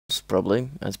probably,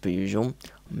 as per usual.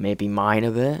 Maybe mine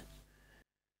a bit.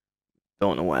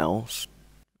 Don't know what else.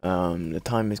 The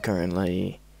time is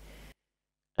currently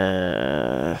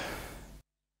 8:30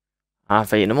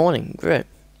 in the morning. Great.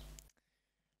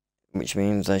 Which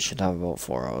means I should have about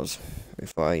 4 hours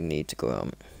before I need to go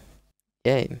out.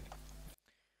 Yay.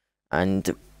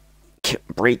 And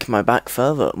break my back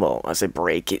further. Well, I say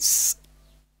break, it's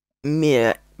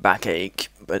mere backache,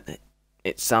 but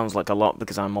it sounds like a lot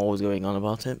because I'm always going on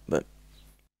about it, but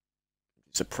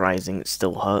surprising, it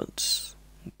still hurts.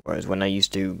 Whereas when I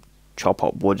used to chop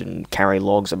up wood and carry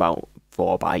logs about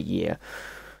 4 by a year,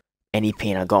 any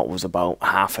pain I got was about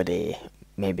half a day,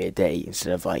 maybe a day,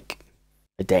 instead of like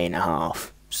a day and a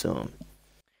half. So,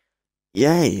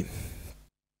 yay.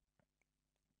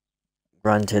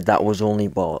 Granted, that was only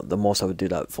what the most I would do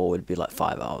that for would be like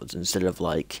 5 hours instead of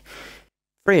like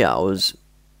 3 hours,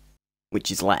 which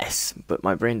is less, but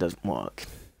my brain doesn't work.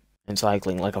 And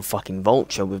cycling like a fucking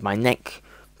vulture with my neck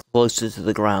closer to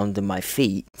the ground than my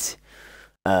feet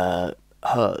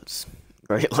hurts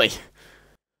greatly.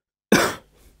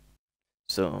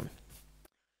 So,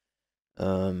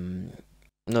 no,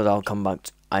 I'll come back.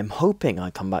 I'm hoping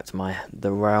I come back to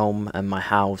the realm and my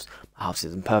house. My house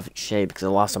is in perfect shape because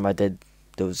the last time I did,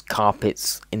 there was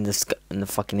carpets in the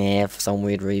fucking air for some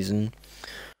weird reason.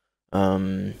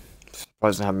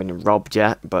 Surprised I haven't been robbed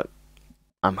yet, but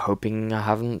I'm hoping I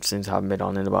haven't since I haven't been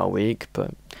on in about a week.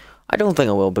 But I don't think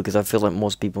I will because I feel like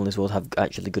most people in this world have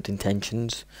actually good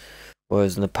intentions,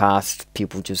 whereas in the past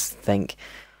people just think,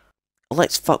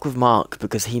 let's fuck with Mark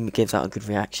because he gives out a good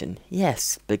reaction.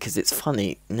 Yes, because it's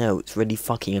funny. No, it's really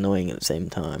fucking annoying at the same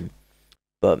time.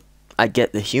 But I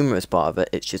get the humorous part of it.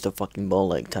 It's just a fucking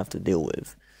ball ache to have to deal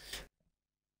with.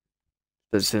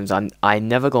 But since I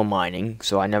never go mining,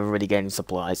 so I never really get any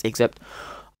supplies. Except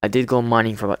I did go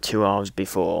mining for about 2 hours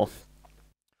before,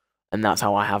 and that's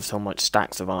how I have so much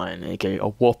stacks of iron, aka a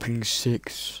whopping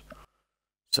 6.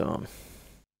 So,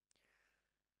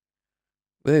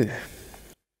 woo.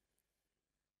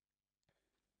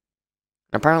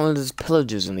 Apparently there's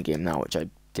pillagers in the game now, which I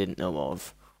didn't know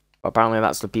of. But apparently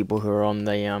that's the people who are on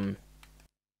the,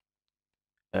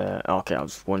 okay, I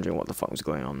was wondering what the fuck was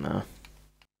going on there.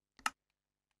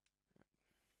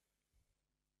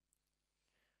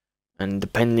 And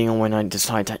depending on when I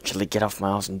decide to actually get off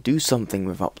my ass and do something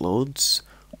with uploads,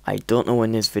 I don't know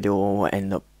when this video will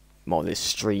end up, well, this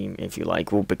stream, if you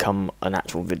like, will become an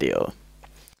actual video.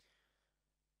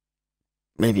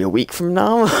 Maybe a week from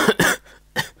now?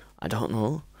 I don't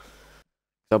know.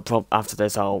 So after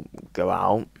this I'll go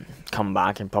out, come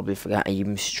back and probably forget I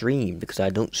even stream because I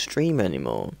don't stream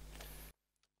anymore.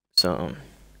 So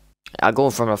I go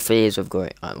from a phase of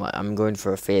I'm going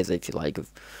for a phase, if you like,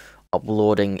 of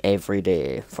uploading every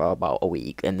day for about a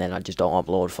week, and then I just don't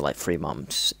upload for like 3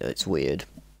 months. It's weird.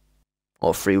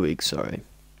 Or 3 weeks, sorry.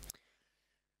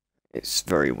 It's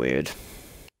very weird.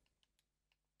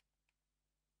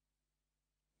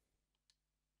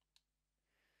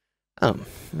 Oh,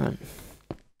 right.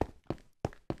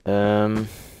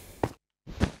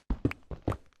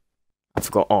 I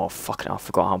forgot, oh fucking I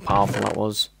forgot how powerful that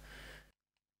was.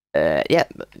 Yeah,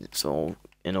 it's all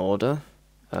in order.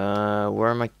 Where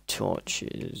are my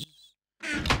torches?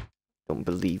 Don't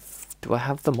believe. Do I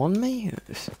have them on me?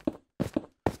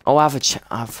 Oh, I forgot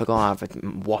I have a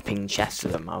whopping chest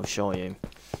of them. I'll show you.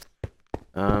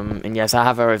 And yes, I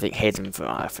have everything hidden for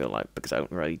I feel like because I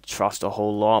don't really trust a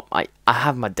whole lot. I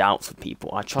have my doubts with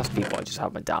people. I trust people. I just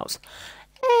have my doubts.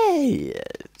 Hey,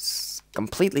 it's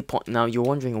completely point. Now you're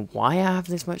wondering why I have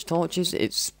this much torches.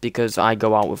 It's because I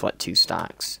go out with like 2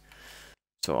 stacks,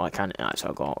 so I can't. So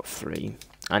I go out with 3.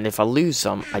 And if I lose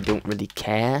some, I don't really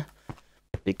care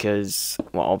because,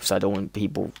 well, obviously I don't want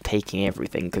people taking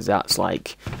everything because that's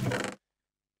like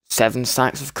 7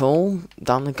 stacks of coal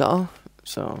down the gutter.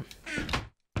 So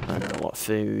I don't know what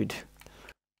food.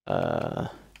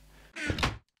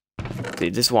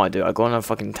 Dude, this is what I do. I go on a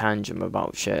fucking tangent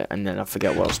about shit and then I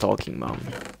forget what I was talking about.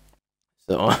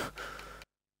 So,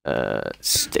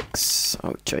 sticks,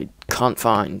 which I can't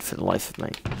find for the life of me.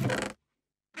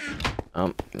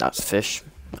 That's fish.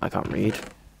 I can't read.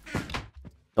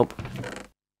 Nope.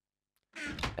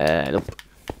 Nope.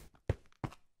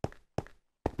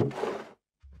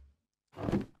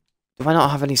 Do I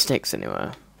not have any sticks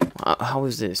anywhere? How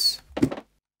is this?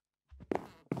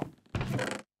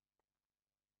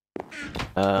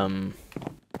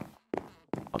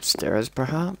 Upstairs,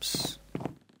 perhaps?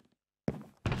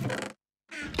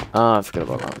 Ah, I forgot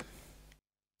about that.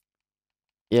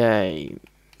 Yay,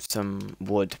 some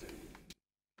wood.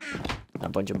 A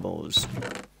bunch of bows.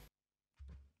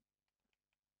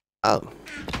 Oh,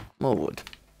 more wood.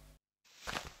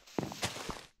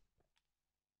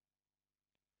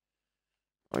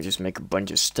 I'll just make a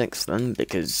bunch of sticks then,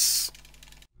 because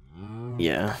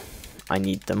yeah, I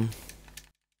need them.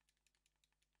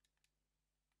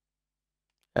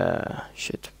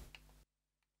 Shit.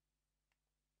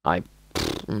 I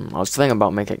was thinking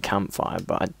about making a campfire,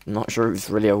 but I'm not sure it's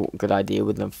really a good idea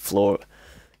when the floor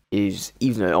is,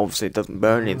 even though obviously it doesn't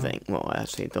burn anything. Well, I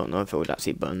actually don't know if it would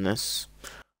actually burn this.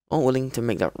 Not willing to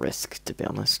make that risk, to be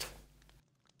honest.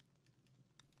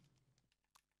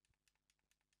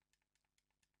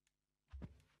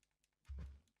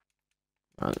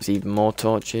 Right, there's even more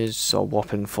torches, so a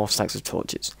whopping 4 stacks of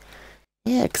torches.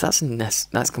 Yeah, because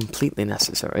that's completely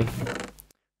necessary.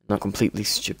 Not completely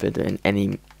stupid in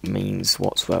any means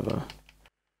whatsoever.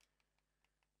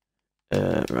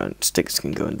 Right, sticks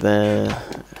can go in there.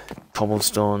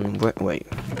 Cobblestone. Wait,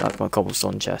 that's my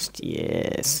cobblestone chest.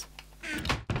 Yes.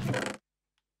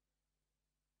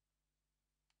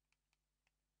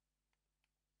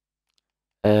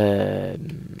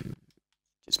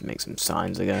 Just make some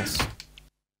signs, I guess.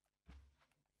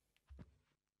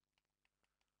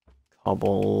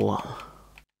 Cobble.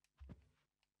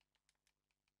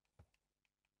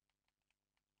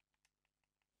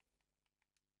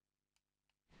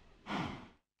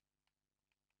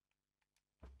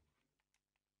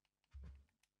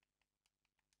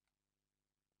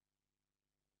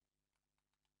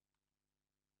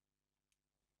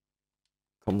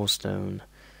 Cobblestone.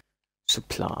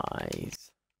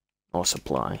 Supplies. Or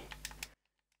supply.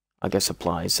 I guess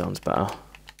supplies sounds better.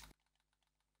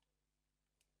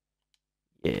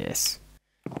 Yes.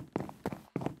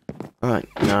 Alright,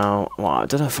 now, well, I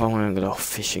don't know if I want to go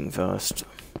fishing first.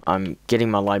 I'm getting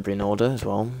my library in order as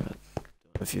well.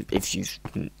 If you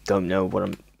don't know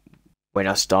when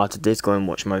I started this, go and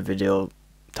watch my video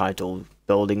titled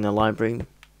Building the Library.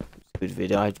 It's a good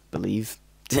video, I believe.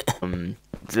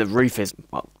 The roof is,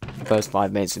 well, first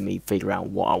 5 minutes of me figuring out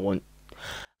what I want.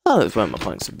 Oh, that's where my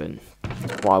planks have been.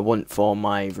 What I want for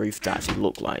my roof to actually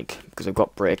look like, because I've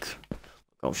got brick.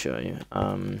 I'll show you.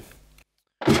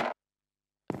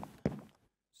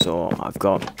 So I've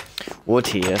got wood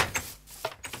here.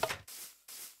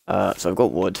 So I've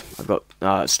got wood. I've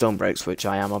got stone bricks, which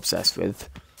I am obsessed with,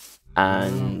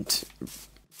 and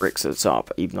bricks at the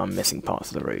top. Even though I'm missing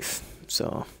parts of the roof.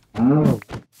 So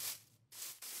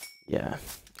yeah.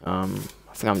 I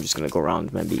think I'm just gonna go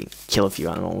around, maybe kill a few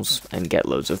animals and get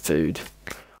loads of food.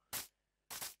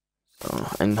 So,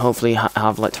 and hopefully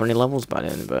have like 20 levels by the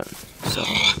end of it. So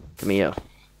come here.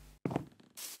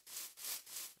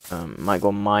 Might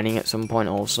go mining at some point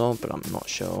also, but I'm not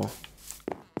sure.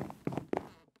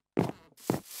 Is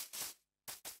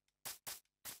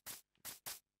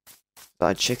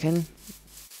that a chicken?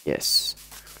 Yes.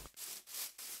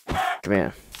 Come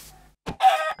here.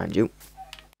 And you.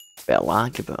 Bit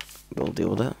lag, but we'll deal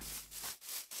with it.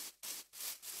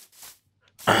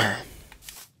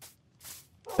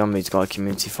 Somebody's got a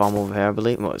community farm over here, I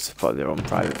believe. Well, it's probably their own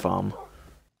private farm.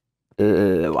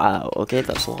 Wow, okay,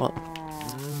 that's a lot.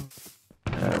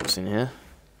 What's in here?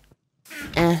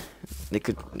 They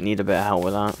could need a bit of help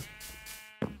with that.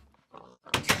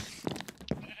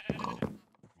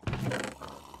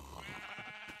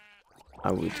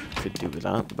 Could do with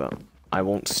that, but I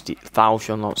won't steal. Thou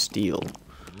shall not steal.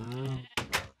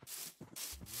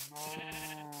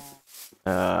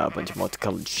 A bunch of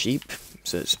multicolored sheep.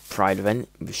 So it's pride event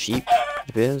with sheep, it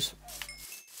appears.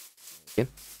 Okay.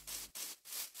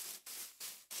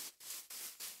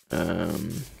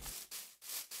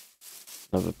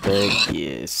 Another pig,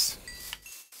 yes.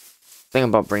 Thinking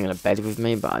about bringing a bed with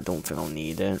me, but I don't think I'll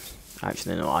need it.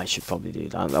 Actually, no, I should probably do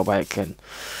that. That way I can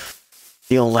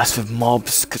deal less with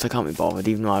mobs, because I can't be bothered.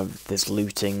 Even though I have this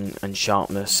looting and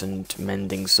sharpness and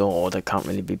mending sword, I can't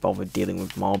really be bothered dealing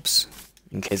with mobs.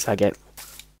 In case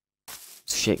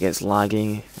shit gets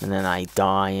lagging, and then I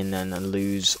die, and then I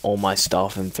lose all my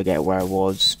stuff and forget where I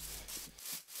was.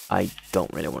 I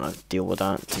don't really want to deal with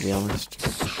that, to be honest.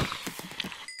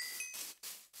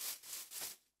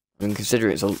 I mean,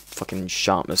 considering it's a fucking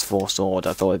sharpness 4 sword,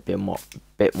 I thought it'd be a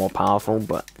bit more powerful,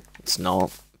 but it's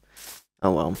not.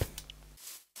 Oh well.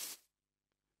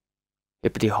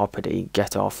 Hippity hoppity,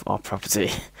 get off our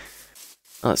property.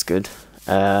 Oh, that's good.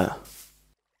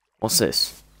 What's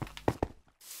this?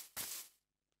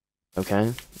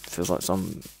 Okay, feels like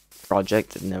some project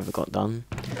that never got done.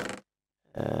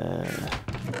 A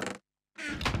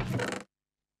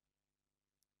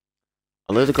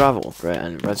load of gravel, great,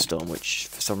 and redstone, which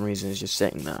for some reason is just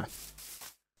sitting there.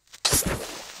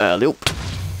 Loop.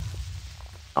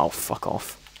 Oh, fuck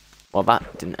off. Well,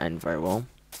 that didn't end very well.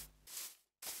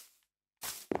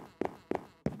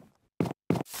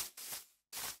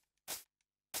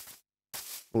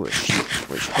 Ooh, a sheep,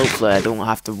 which hopefully I don't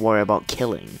have to worry about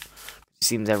killing. It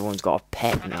seems everyone's got a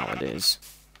pet nowadays.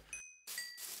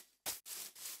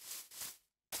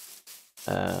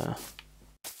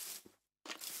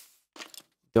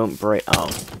 Don't break. Oh.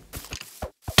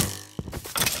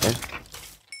 Okay.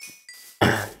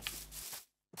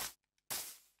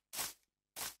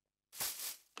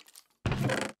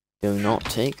 Do not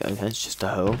take. Okay, it's just a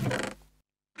hoe.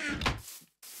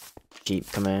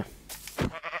 Sheep, come here.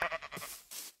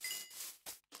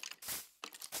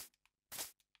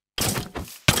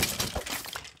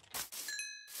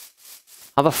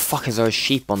 How the fuck is there a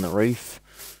sheep on the roof?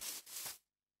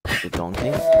 The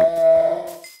donkey.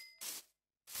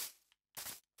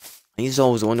 I used to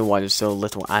always wonder why there's so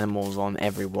little animals on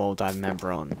every world I've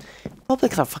ever on. Probably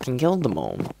because I fucking killed them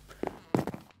all.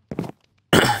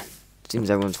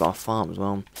 Seems everyone's got a farm as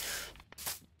well.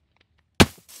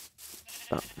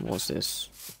 But what's this?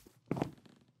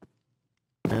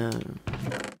 Oh,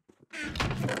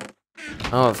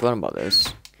 I forgot about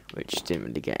this. Which didn't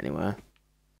really get anywhere.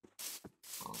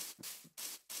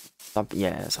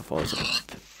 Yes, I thought it was a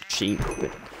sheep,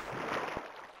 but...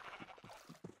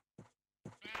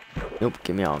 Nope,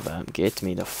 get me out of there. Get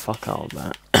me the fuck out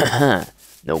of there.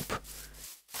 Nope.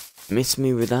 Miss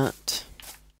me with that.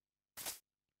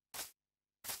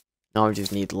 Now I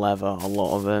just need leather, a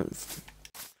lot of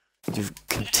it. You've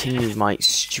continued my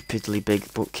stupidly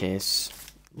big bookcase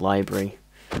library.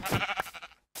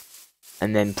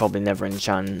 And then probably never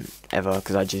enchant ever,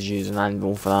 because I just use an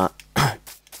anvil for that.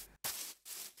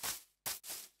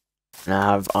 And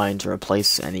I have iron to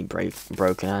replace any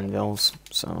broken anvils,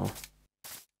 so...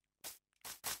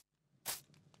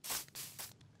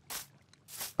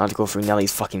 I had to go through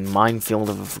Nellie's fucking minefield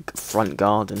of a front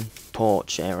garden,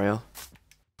 porch area.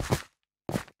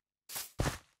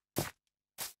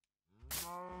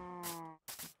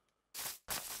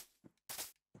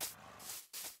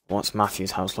 What's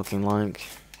Matthew's house looking like?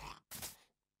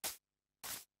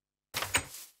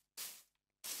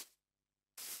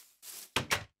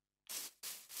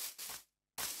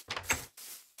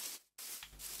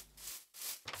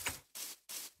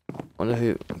 Wonder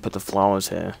who put the flowers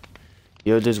here.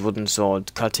 Yoda's wooden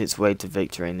sword cut its way to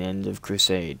victory in the end of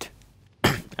Crusade.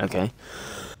 Okay.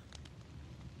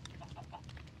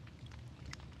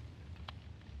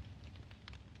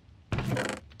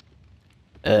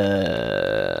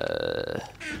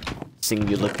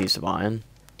 Singular piece of iron.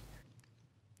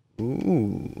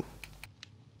 Ooh.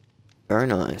 Very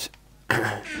nice.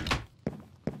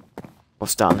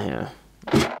 What's down here?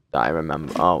 That I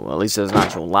remember. Oh, well, at least there's an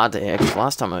actual ladder here, because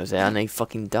last time I was there, they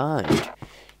fucking died.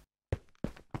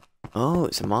 Oh,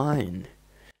 it's a mine.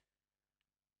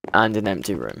 And an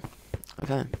empty room.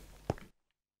 Okay.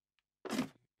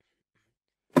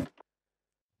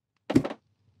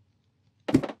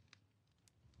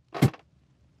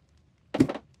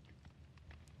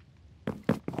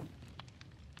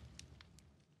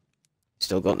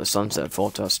 Still got the sunset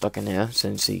photo stuck in here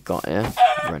since he got here.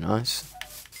 Very nice.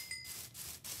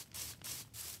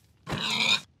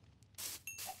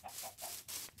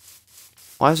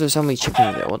 Why is there so many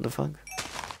chickens there? What the fuck?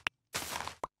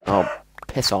 Oh,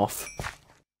 piss off.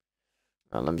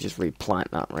 Let me just replant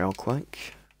that real quick.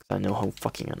 Because I know how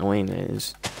fucking annoying it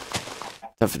is.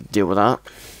 Have to deal with that.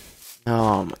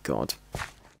 Oh my god.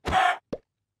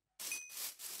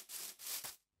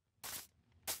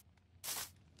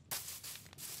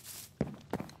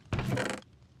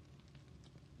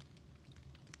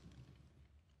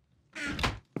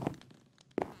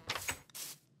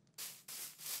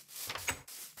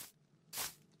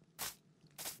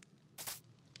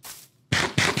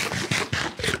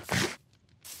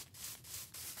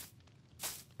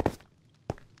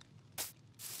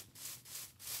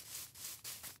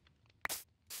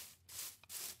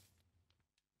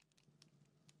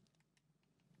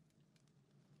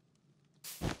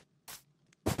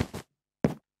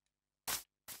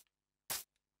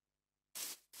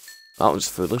 That was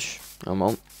foolish. I'm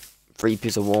on. Free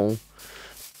piece of wall.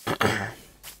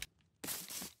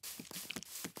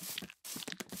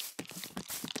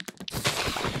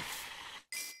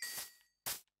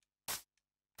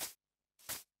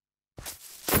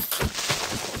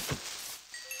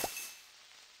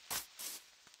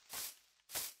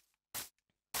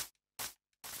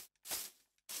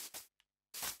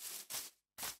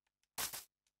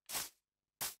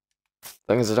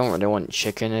 Thing is, I don't really want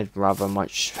chicken. I'd rather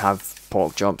much have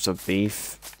pork chops or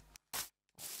beef.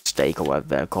 Steak or whatever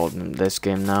they're called in this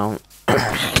game now.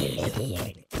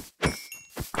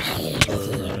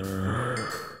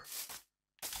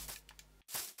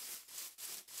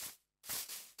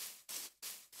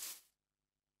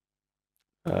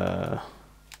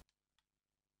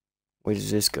 Where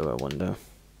does this go, I wonder?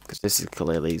 Because this is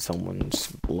clearly someone's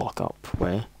block up.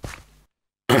 Where?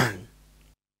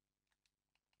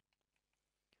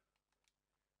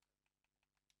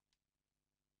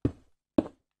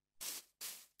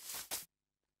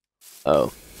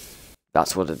 Oh,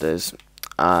 that's what it is.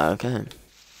 Okay.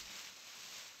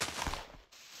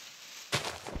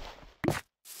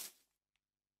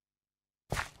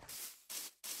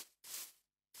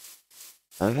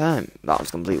 Okay, that was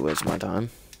a complete waste of my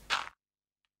time.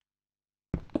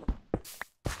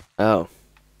 Oh.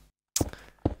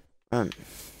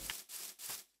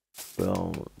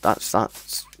 Well,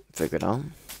 that's figured out.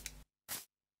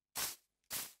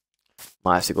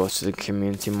 Might have to go to the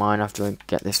community mine after I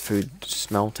get this food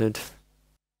smelted.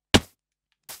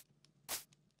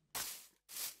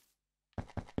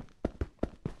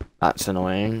 That's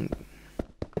annoying.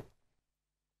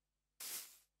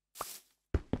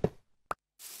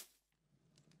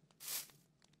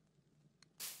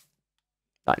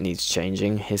 That needs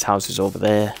changing. His house is over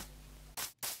there.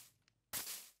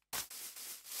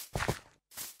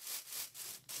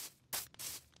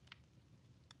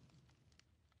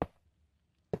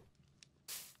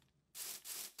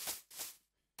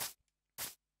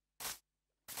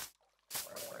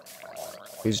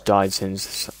 Who's died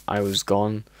since I was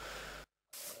gone?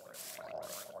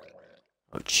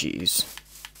 Oh, jeez.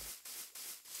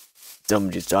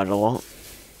 Somebody's died a lot.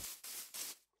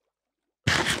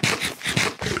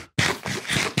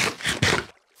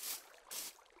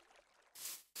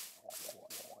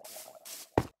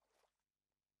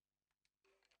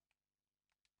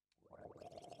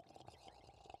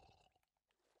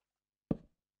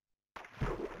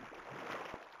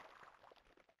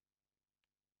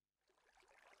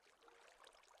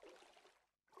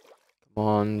 Come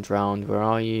on, drowned. Where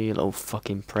are you, you little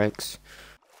fucking pricks?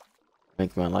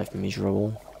 Make my life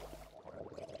miserable.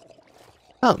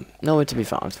 Oh, nowhere to be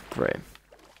found. Great.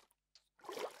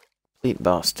 Complete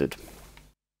bastard.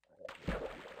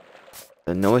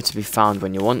 They're nowhere to be found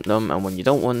when you want them, and when you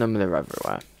don't want them, they're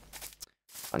everywhere.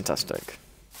 Fantastic.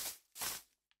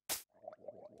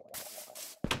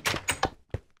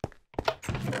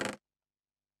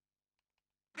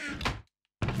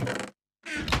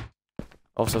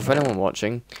 Also, for anyone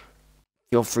watching,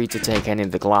 feel free to take any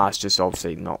of the glass, just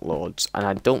obviously not loads. And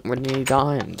I don't really need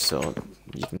iron, so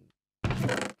you can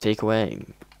take away.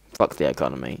 Fuck the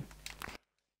economy.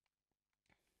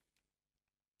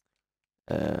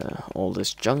 All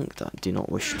this junk that I do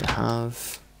not wish to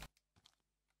have.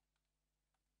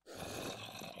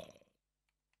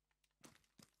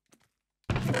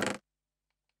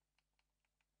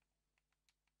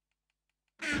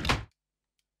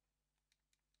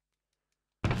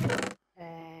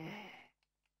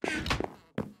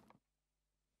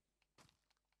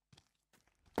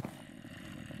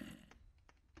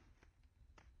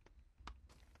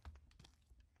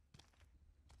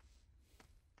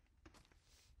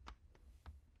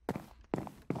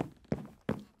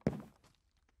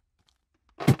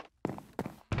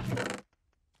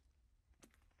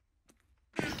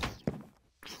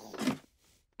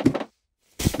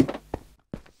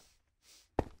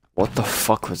 What the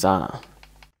fuck was that?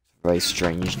 Very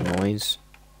strange noise.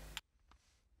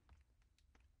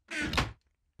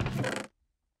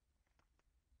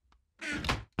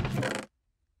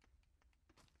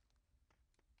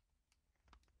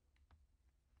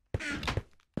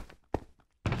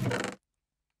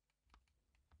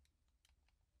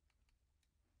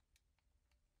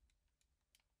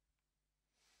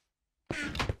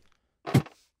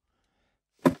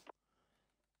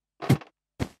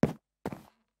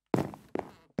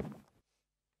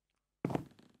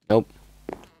 Nope.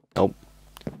 Nope.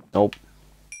 Nope.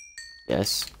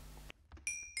 Yes.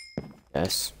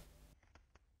 Yes.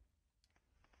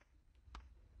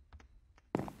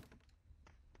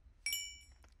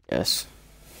 Yes.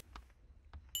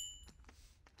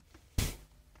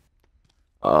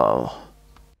 Oh.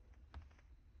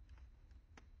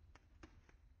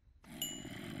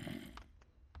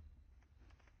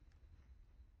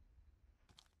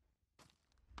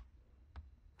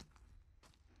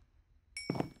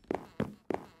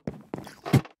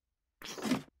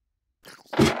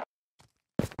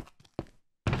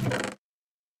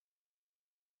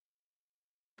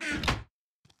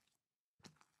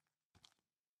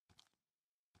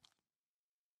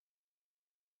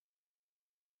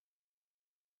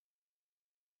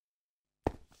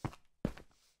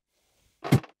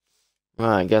 Well,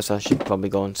 I guess I should probably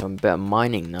go on some bit of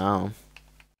mining now.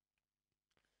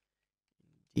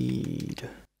 Indeed.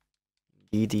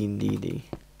 Indeedy.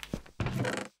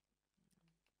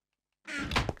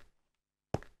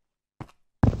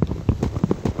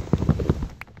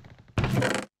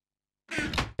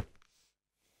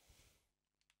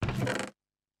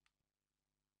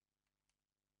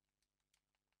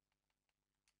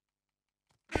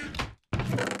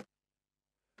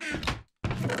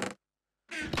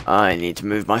 I need to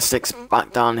move my sticks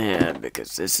back down here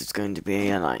because this is going to be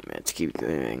a nightmare to keep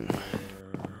going.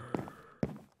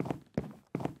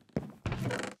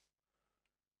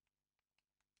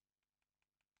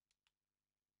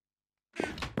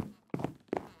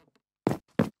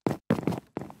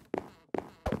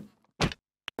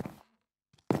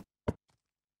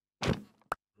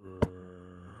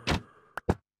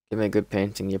 Give me a good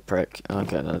painting, you prick.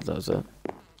 Okay, that does it.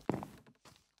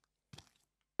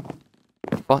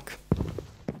 Fuck.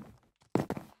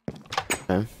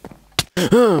 Okay.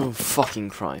 Oh, fucking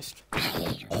Christ.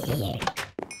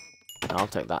 I'll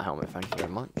take that helmet, thank you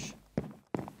very much.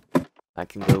 I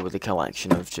can go with a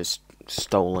collection of just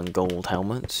stolen gold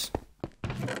helmets.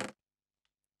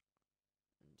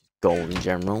 Gold in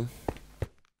general.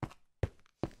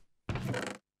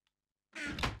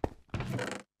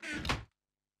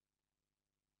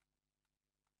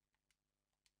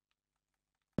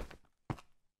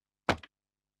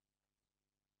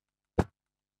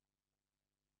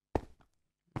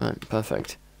 Right,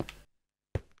 perfect.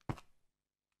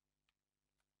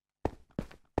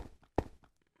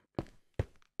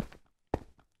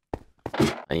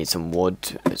 I need some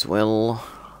wood as well.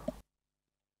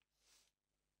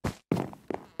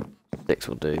 Sticks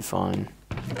will do fine.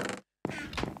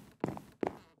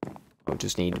 I'll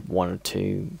just need 1 or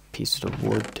 2 pieces of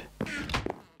wood.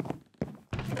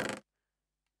 I'll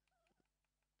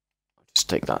just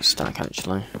take that stack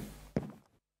actually.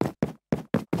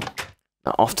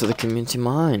 Now off to the community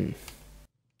mine.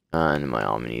 And my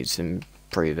armor needs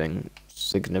improving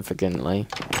significantly.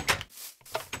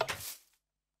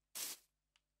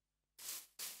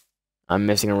 I'm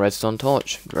missing a redstone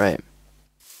torch. Great.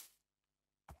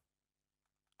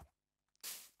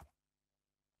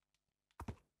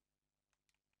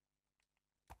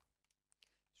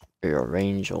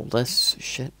 Rearrange all this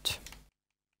shit.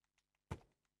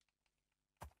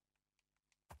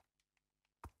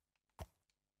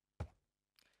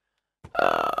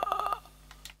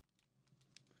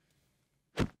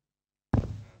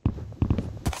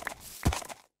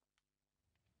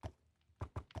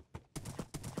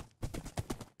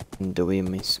 The way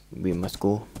we must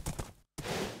go.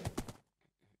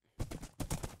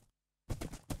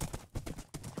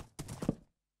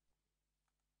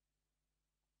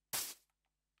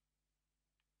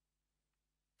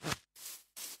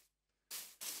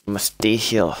 We must stay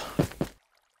here.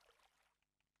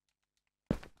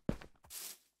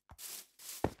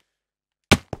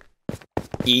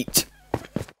 Eat.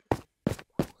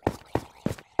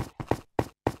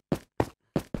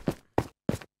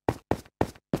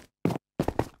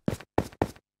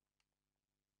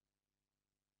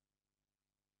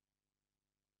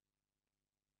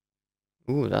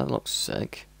 Ooh, that looks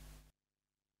sick.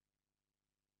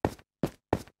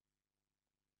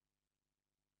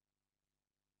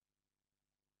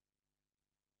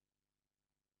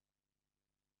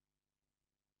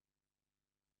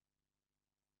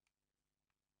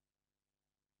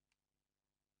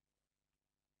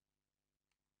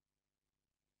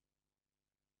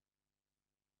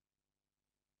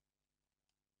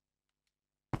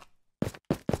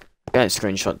 Okay,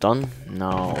 screenshot done.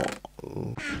 Now,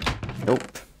 nope.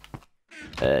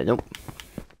 Nope.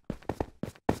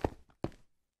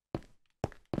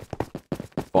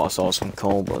 What I saw some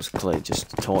coal, but it was clearly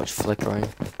just a torch flickering.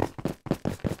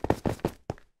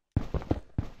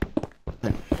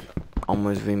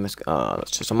 Onwards we must.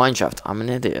 That's just a mineshaft. I'm an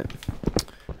idiot.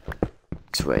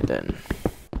 This way then.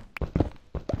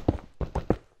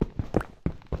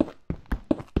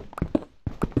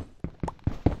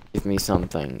 Give me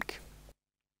something.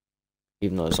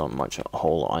 Even though there's not much a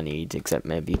whole lot I need, except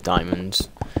maybe diamonds.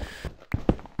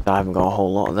 I haven't got a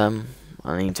whole lot of them.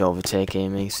 I need to overtake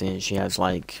Amy since she has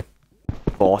like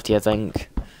 40, I think.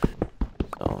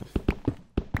 So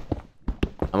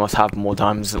I must have more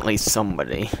diamonds than at least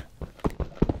somebody.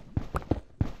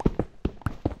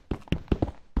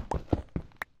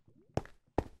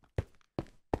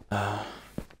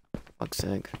 Fuck's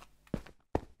sake.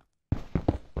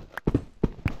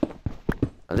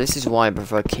 This is why I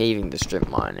prefer caving to strip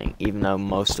mining, even though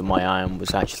most of my iron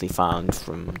was actually found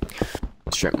from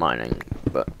strip mining,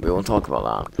 but we won't talk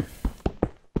about that.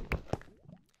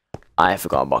 I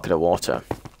forgot a bucket of water.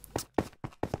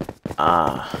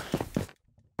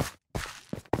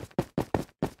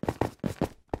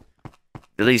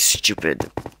 Really stupid,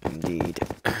 indeed.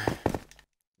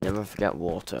 Never forget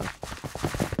water.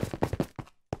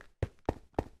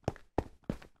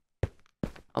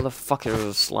 How the fuck is there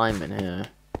a slime in here?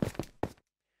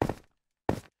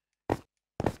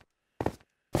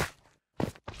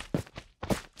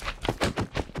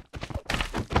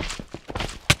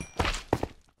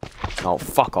 Oh,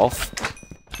 fuck. fuck off.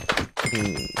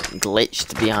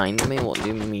 Glitched behind me, what do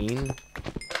you mean?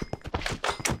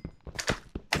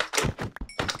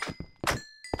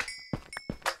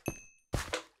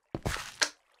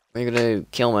 Are you gonna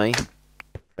kill me?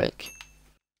 Frick.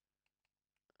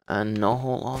 And not a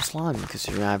whole lot of slime, because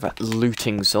you have a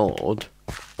looting sword.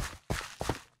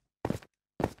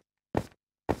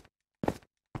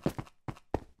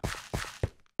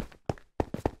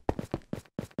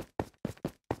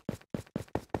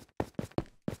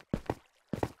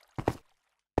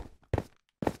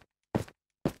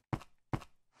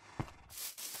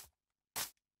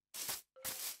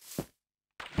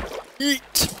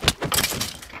 Eat!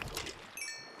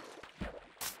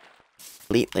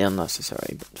 Completely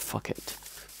unnecessary, but fuck it.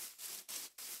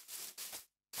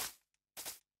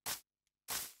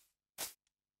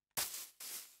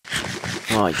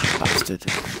 Oh, you bastard.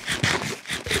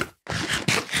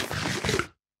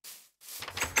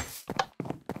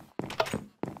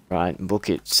 Right,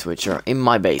 buckets, which are in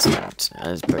my basement,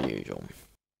 as per usual.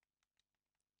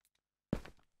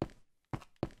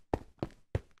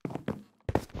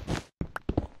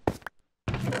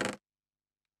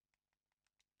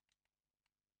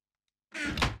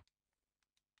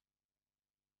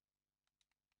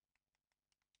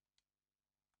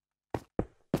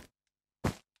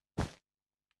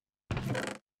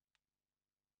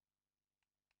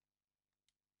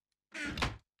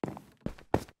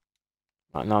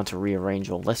 Right, now to rearrange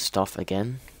all this stuff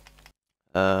again.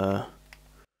 I'm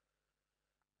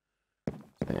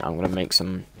gonna make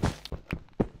some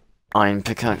iron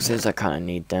pickaxes, I kinda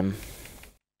need them.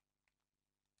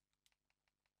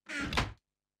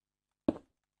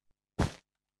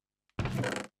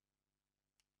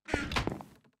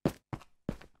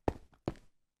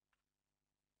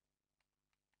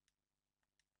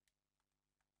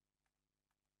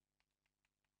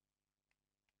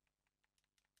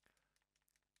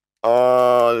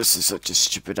 Oh, this is such a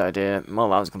stupid idea. Well,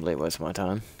 that was a complete waste of my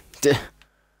time.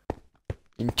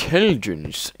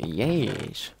 Intelligence,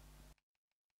 yes.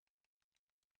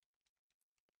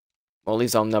 Well, at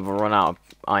least I'll never run out of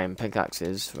iron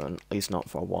pickaxes, for at least not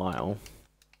for a while.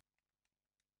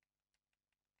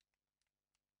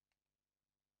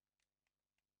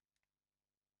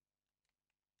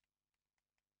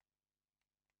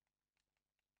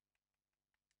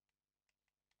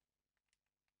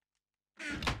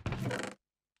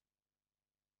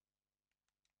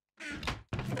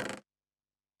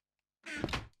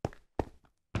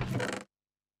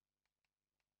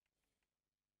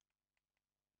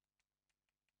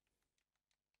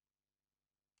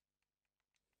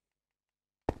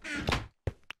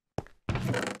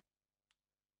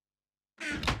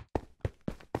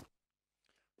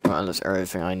 Right, that's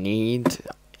everything I need.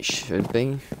 It should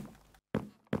be.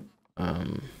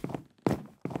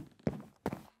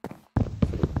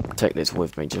 Take this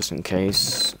with me just in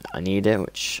case I need it,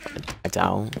 which I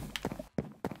doubt.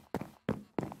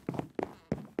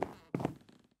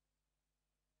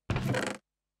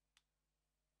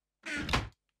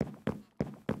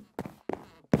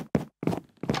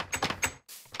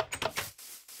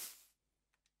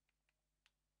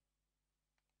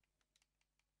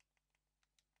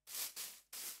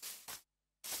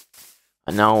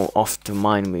 And now off to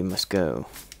mine we must go.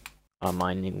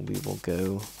 Mining we will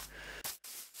go.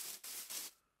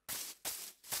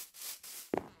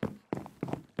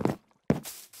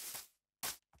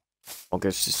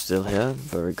 August is still here,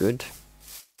 very good.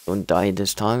 Don't die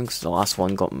this time, because the last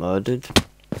one got murdered.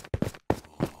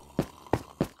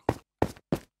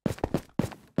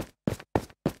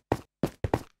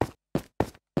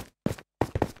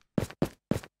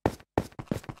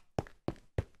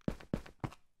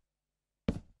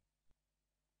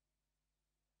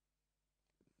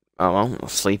 Oh well, I'll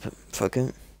sleep it, fuck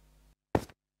it.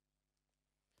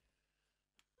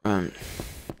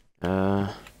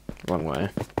 Wrong way.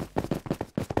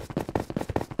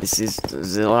 This is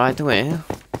the right way.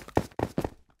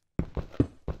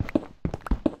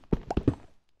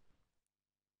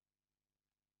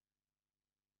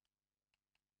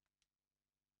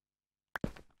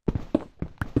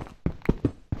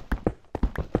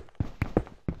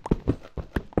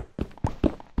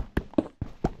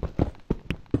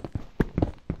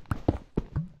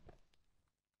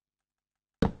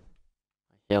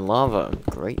 Yeah, lava,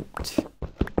 great.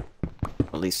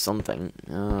 At least something.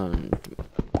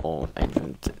 Or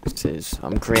entrances.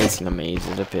 I'm creating a maze,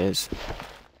 it appears.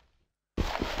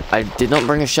 I did not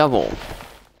bring a shovel.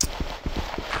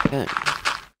 Okay.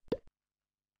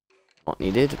 Not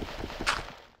needed.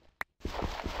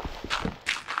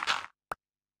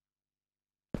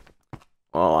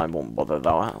 Well, I won't bother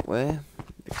that way,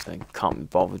 because I can't be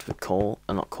bothered with coal,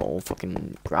 not coal,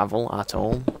 fucking gravel at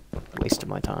all. Waste of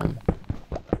my time.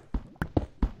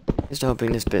 Just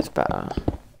hoping this bit's better.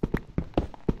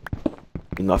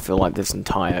 Even though I feel like this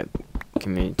entire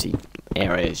community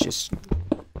area is just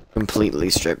completely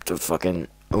stripped of fucking...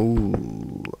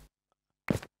 Ooh.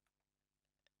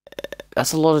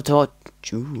 That's a lot of torch.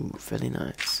 Ooh, really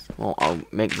nice. Well, I'll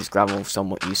make this gravel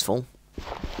somewhat useful.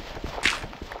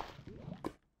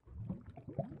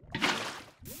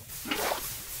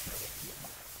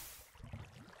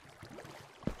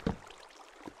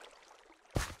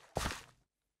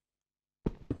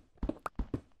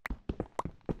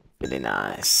 Really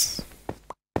nice.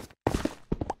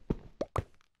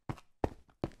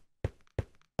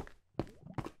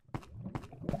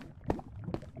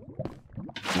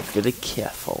 Be really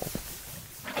careful.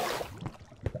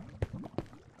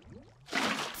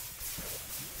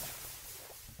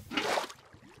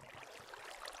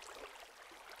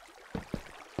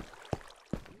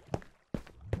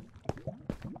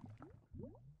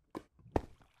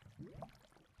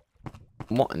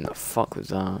 What in the fuck was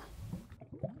that?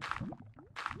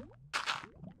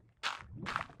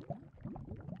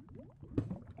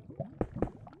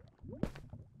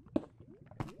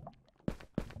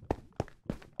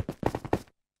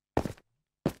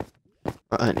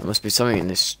 Right, it must be something in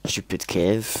this stupid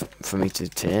cave for me to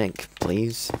take,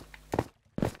 please.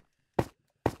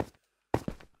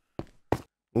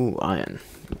 Ooh, iron.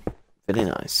 Really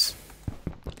nice.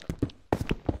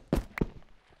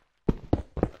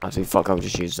 Actually, fuck, I'll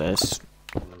just use this.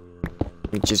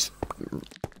 It's just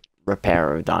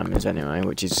repair of diamonds anyway,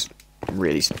 which is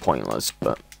really pointless,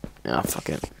 but yeah, fuck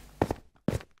it.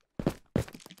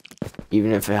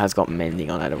 Even if it has got mending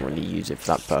on it, I don't really use it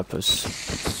for that purpose.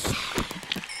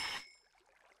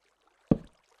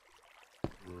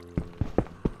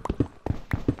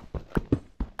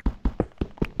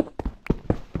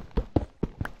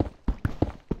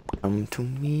 Come to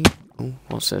me. Oh,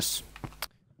 what's this?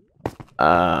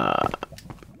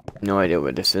 No idea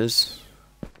what this is.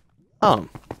 Oh.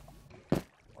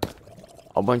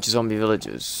 A bunch of zombie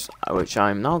villagers, which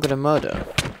I'm now gonna murder,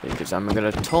 because I'm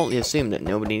gonna totally assume that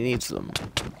nobody needs them.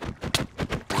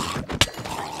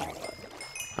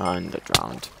 And they're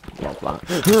drowned. Love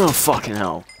that. Oh, fucking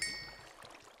hell.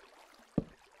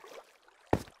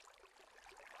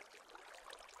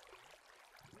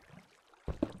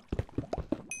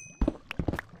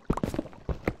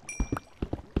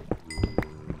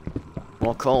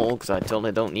 More coal, because I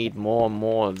totally don't need more and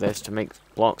more of this to make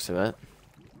blocks of it.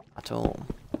 At all.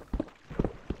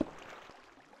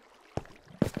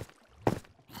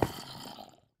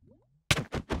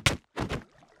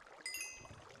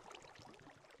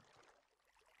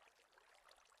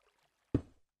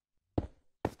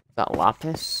 Is that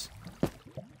lapis?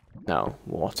 No,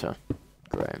 water.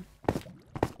 Great.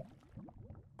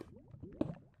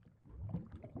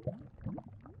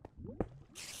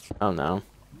 Oh no.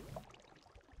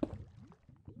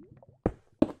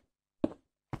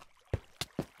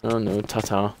 Oh no,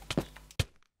 ta-ta.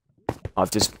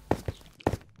 I've just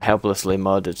helplessly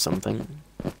murdered something.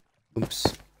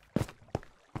 Oops.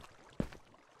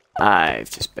 I've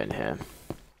just been here.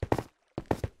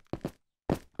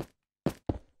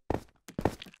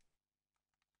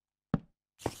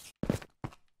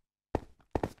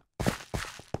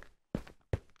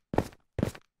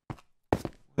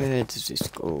 Where does this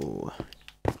go?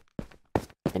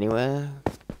 Anywhere?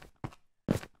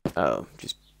 Oh,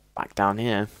 just back down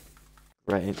here.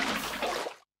 Right.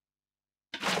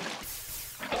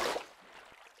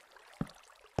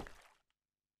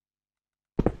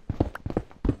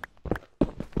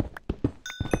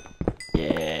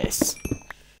 Yes.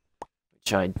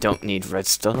 Which I don't need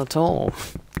redstone at all.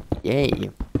 Yay.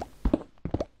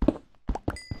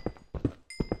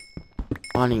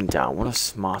 Mining down, what a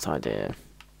smart idea.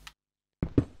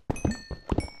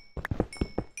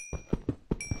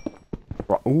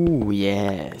 Ooh,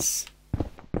 yes.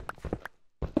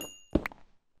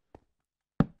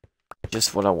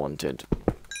 Just what I wanted.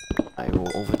 I will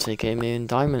overtake a million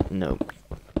diamond. Nope.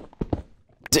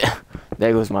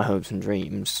 There goes my hopes and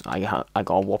dreams. I got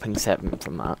a whopping 7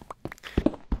 from that.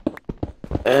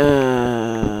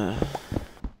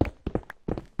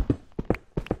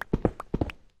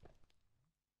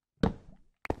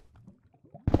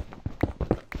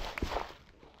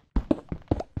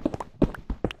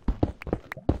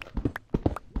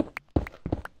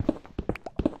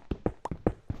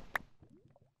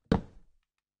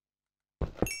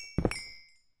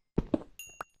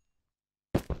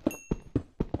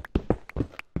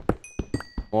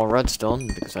 More redstone,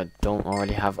 because I don't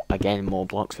already have, again, more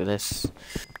blocks for this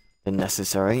than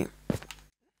necessary.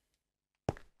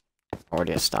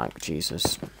 already a stack,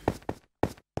 Jesus.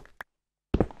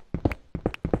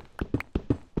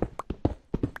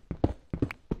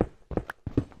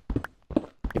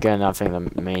 Again, I think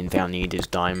the main thing I need is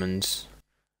diamonds,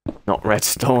 not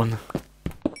redstone.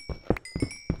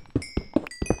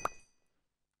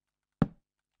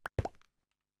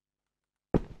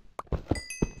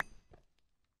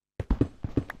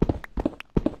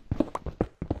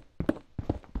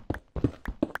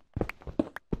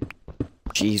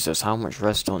 Jesus, how much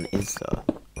redstone is there?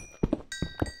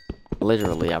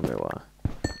 Literally everywhere.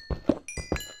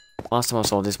 Last time I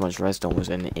saw this much redstone was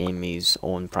in Amy's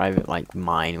own private, like,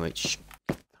 mine, which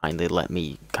kindly let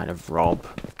me kind of rob.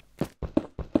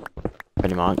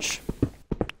 Pretty much.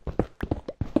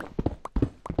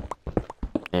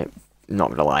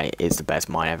 Not gonna lie, it is the best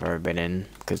mine I've ever been in,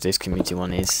 because this community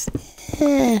one is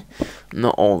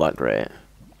not all that great.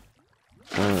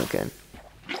 Okay.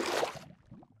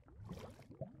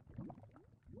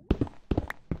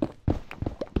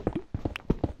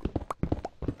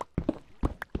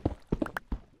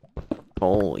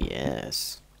 Oh,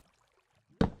 yes.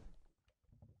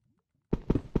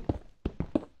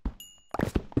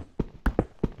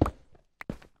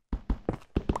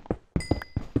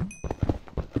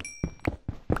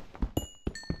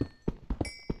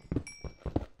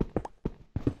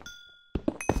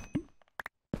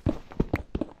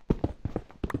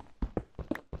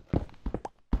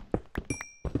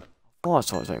 Oh, I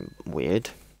saw something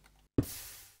weird.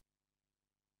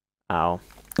 Ow.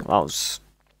 That was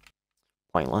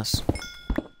pointless.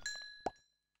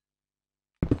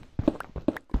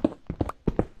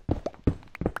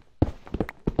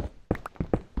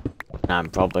 I'm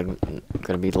probably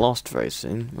gonna be lost very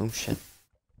soon. Oh shit.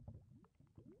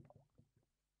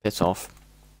 Piss off.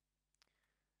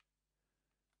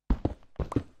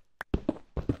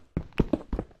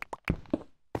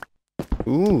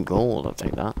 Ooh, gold, I'll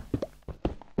take that.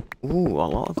 Ooh, a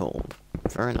lot of gold.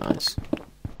 Very nice.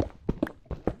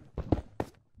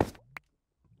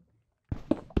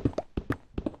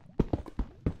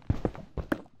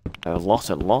 A lot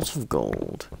of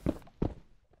gold.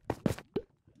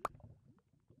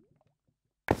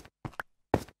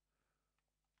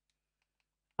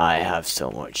 I have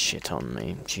so much shit on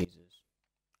me, Jesus.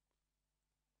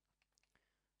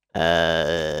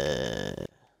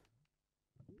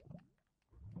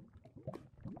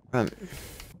 Right.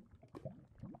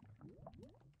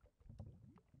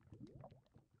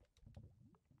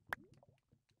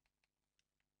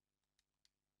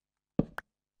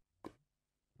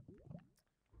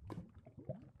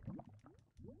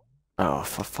 Oh,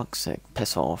 for fuck's sake,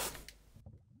 piss off.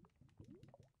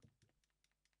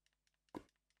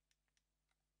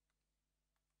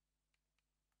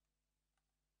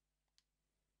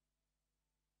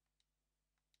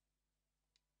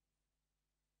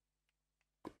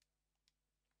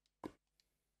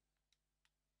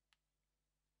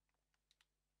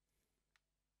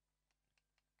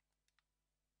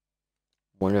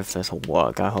 Wonder if this will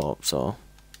work, I hope so.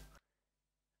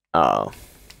 Oh.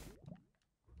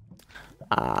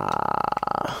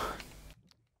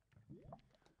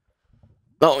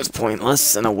 That was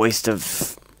pointless and a waste of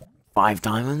 5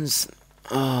 diamonds.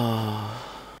 Oh.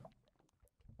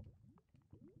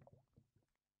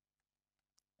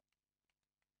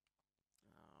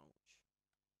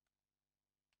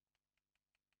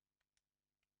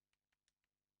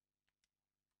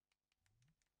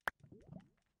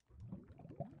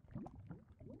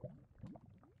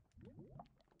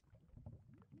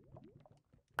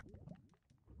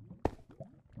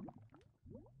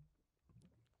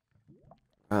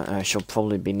 I shall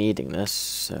probably be needing this,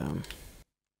 so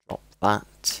drop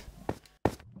that.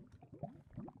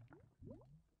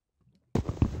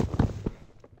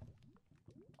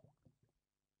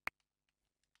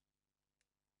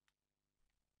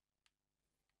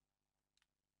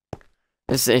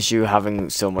 This issue having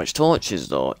so much torches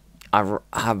though, I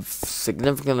have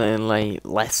significantly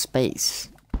less space.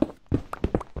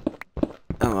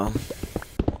 Oh well.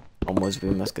 Onwards we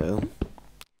must go.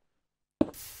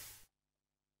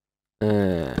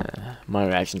 My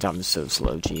reaction time is so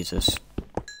slow, Jesus.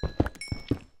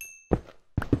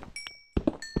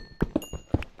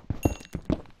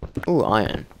 Ooh,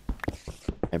 iron.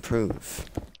 I approve.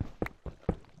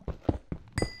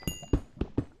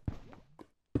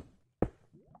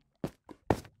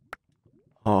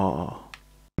 Oh.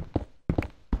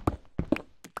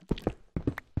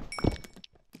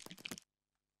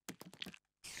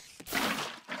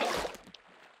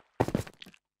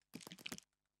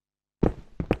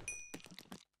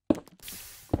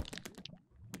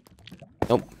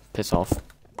 Nope, piss off.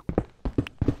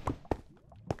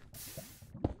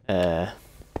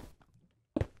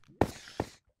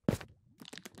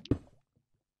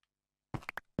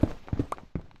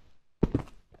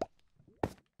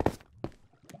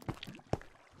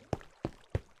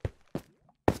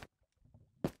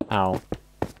 Ow.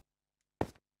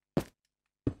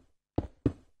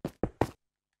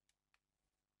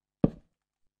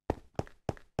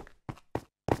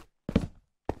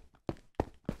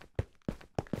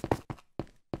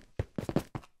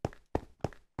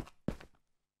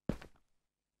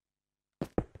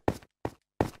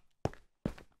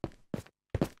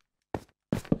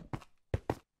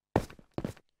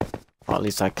 Well, at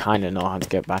least I kind of know how to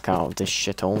get back out of this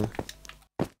shithole.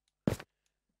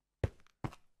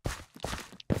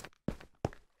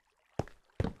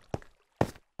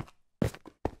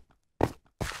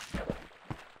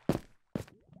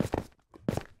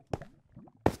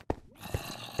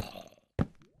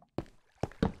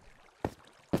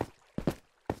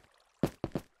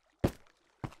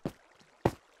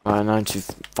 I need to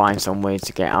find some way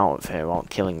to get out of here without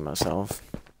killing myself.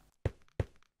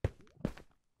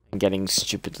 And getting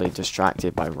stupidly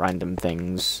distracted by random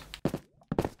things.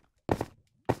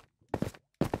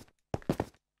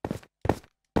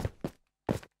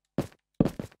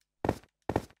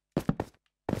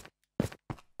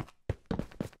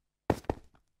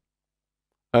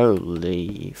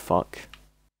 Holy fuck.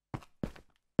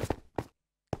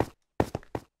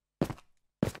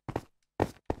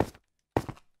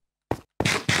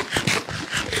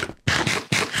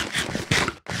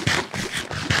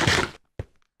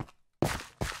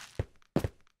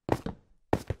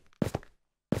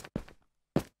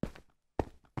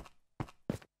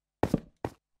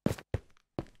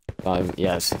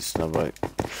 Yes, it's another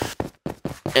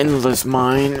endless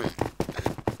mine.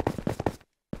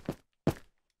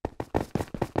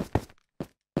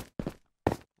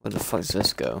 Where the fuck does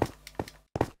this go?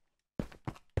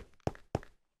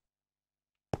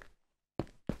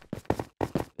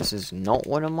 This is not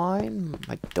one of mine?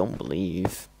 I don't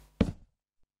believe.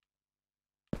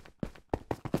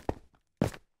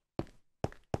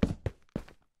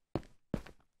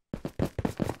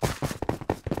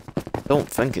 I don't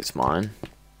think it's mine.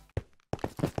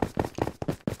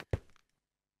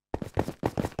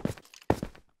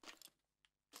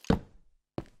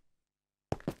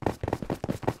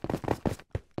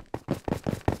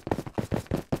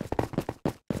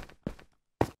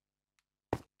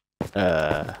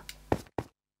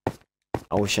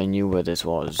 I wish I knew where this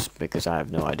was, because I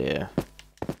have no idea.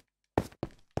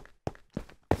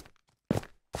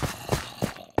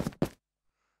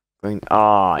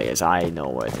 Ah, yes, I know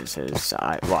where this is.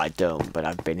 Well, I don't, but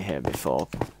I've been here before.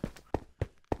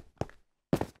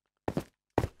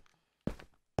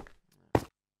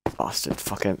 Bastard,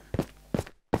 fuck it.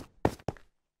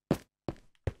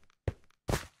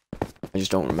 I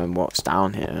just don't remember what's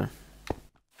down here.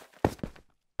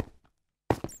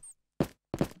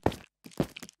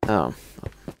 Oh,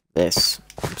 this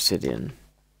obsidian.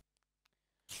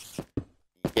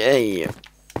 Yay!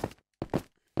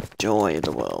 Joy of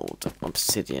the world,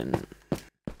 obsidian.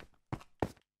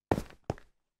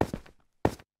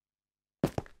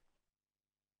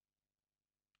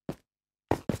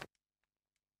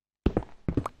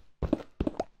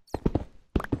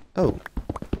 Oh,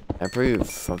 I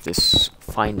approve of this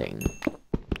finding.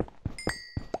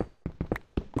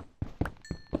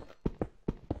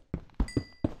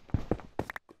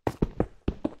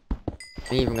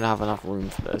 Are you even gonna have enough room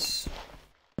for this?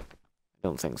 I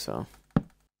don't think so.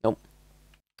 Nope.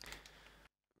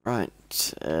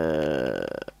 Right,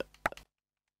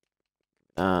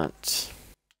 that.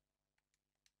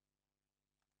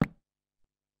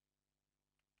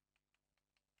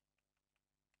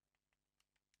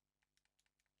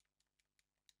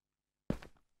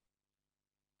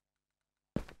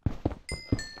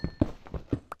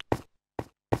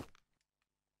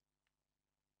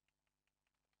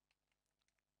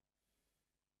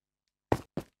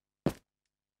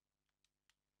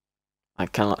 I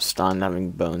cannot stand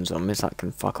having bones on me, so I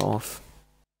can fuck off.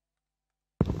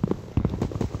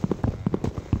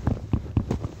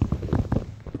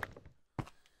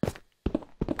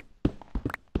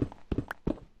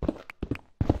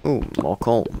 Ooh, more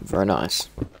coal. Very nice.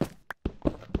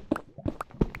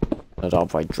 I'd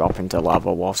hope I drop into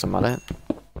lava whilst I'm at it.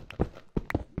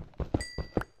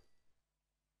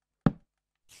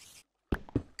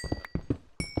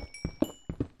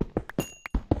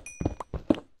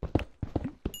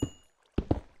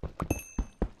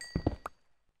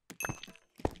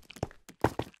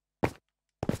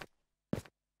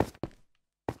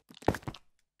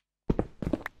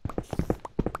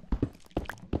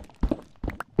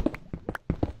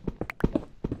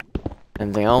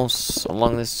 Anything else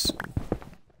along this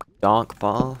dark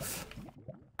path?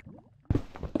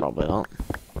 Probably not.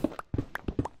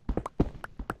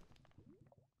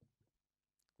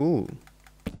 Ooh.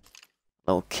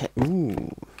 Okay.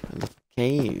 Ooh.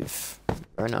 Cave.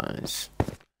 Very nice.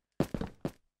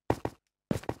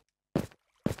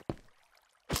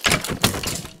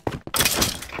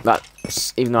 That,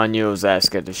 even though I knew it was there,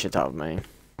 scared the shit out of me.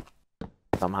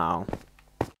 Somehow.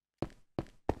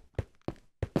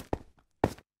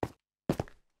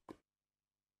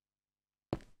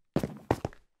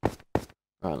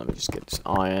 Alright, let me just get this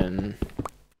iron.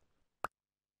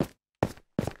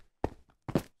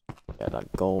 Get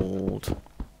that gold.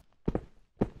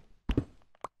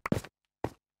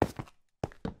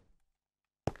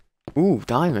 Ooh,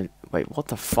 diamond. Wait, what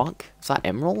the fuck? Is that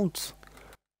emeralds?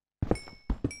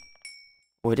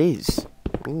 Oh, it is.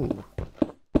 Ooh.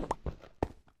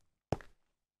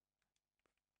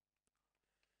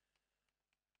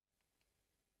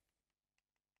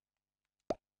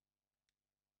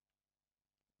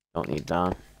 Don't need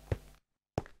that.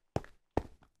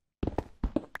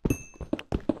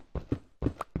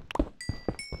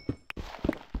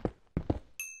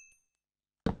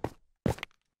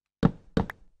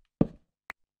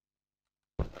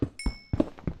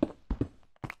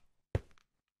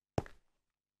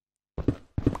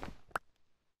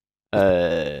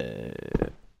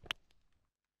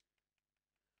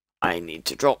 I need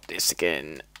to drop this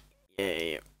again.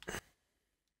 Yay.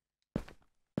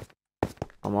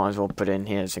 I might as well put it in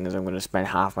here, seeing as I'm going to spend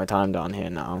half my time down here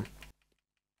now.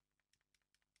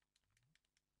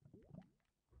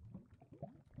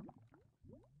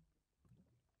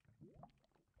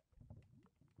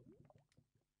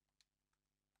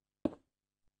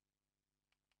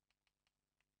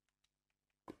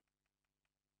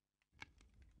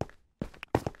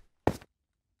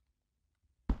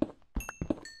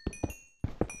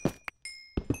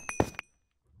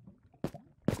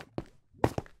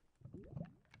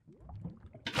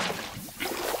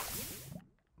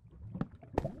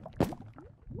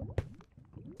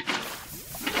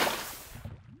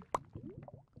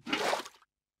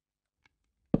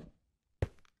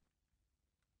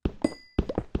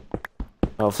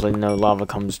 Hopefully no lava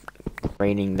comes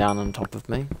raining down on top of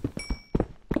me.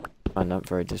 I find that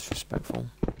very disrespectful.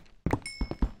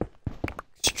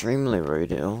 Extremely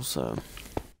rude also.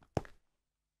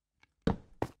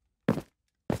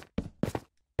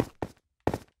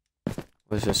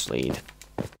 Where's this lead?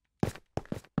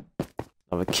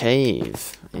 Of a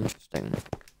cave. Interesting.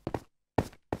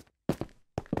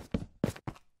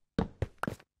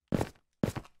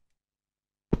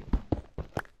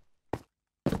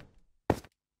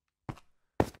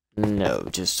 No,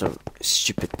 just a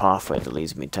stupid pathway that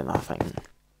leads me to nothing.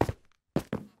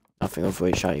 Nothing of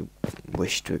which I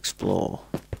wish to explore.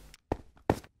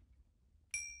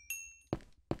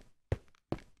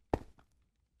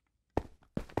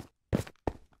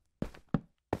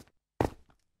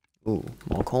 Ooh,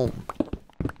 more coal.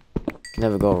 Can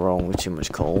never go wrong with too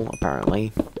much coal,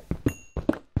 apparently.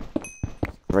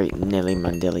 Great Nilly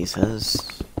Mandilly says.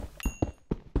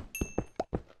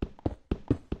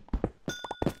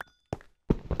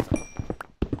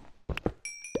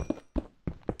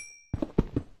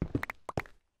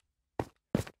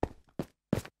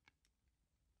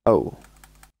 Oh.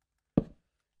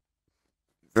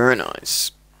 Very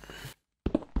nice.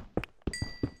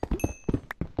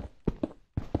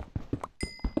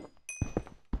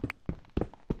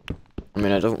 I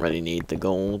mean, I don't really need the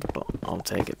gold, but I'll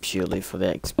take it purely for the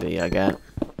XP I get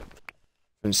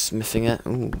from smithing it.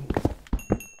 Ooh.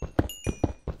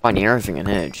 Finding everything in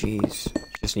here, jeez.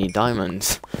 Just need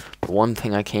diamonds. The one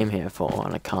thing I came here for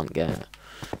and I can't get.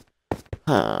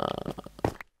 Huh.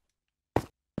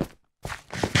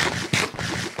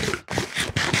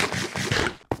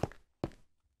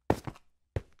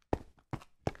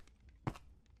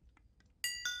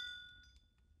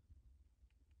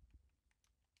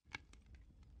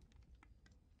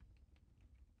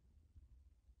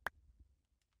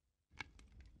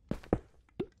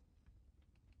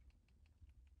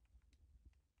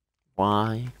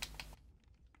 Why?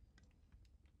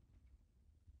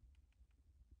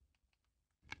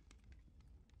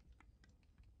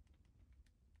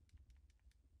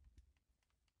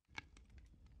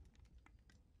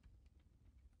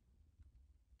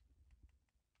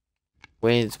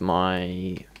 Where's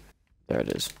my... There it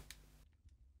is.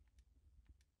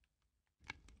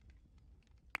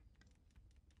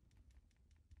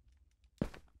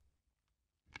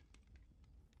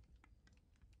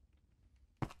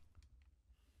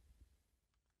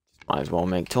 Might as well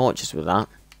make torches with that.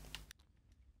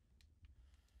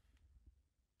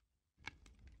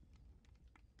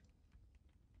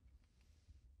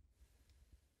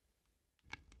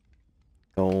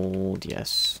 Gold,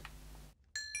 yes.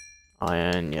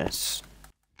 Iron, yes.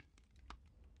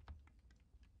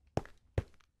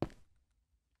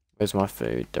 Where's my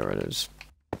food? There it is.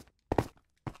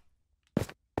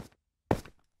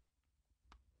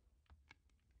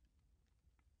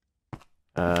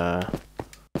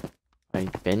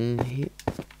 I've been here?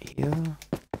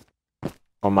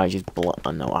 Or am I just oh,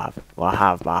 no, I haven't. Well, I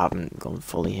have, but I haven't gone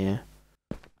fully here.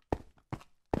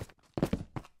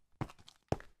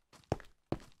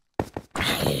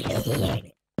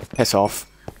 Piss off.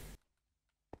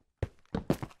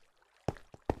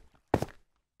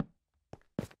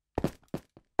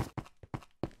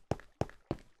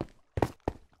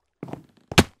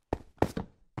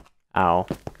 Ow.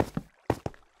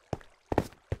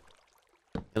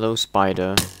 Hello,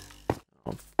 spider.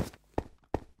 Oh.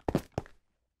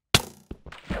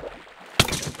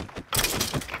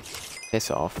 Piss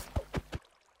off.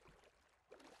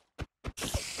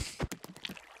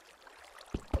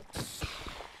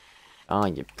 Ah,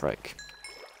 you prick.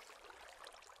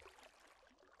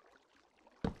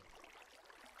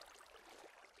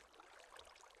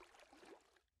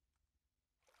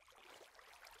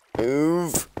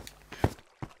 Move.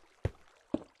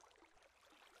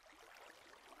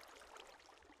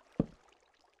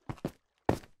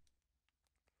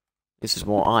 This is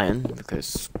more iron,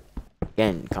 because,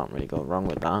 again, can't really go wrong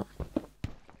with that.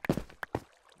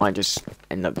 Might just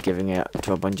end up giving it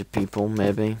to a bunch of people,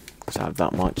 maybe, because I have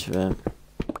that much of it.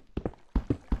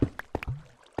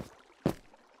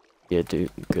 Yeah,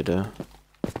 dude, gooder.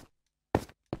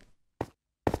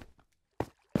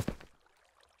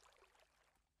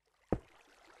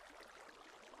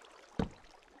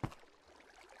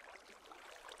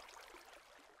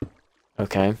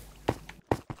 Okay.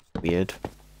 Weird.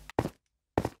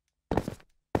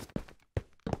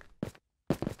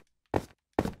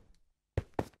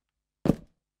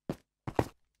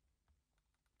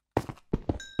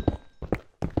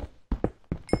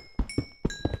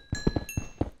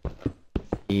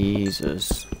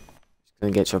 Jesus. It's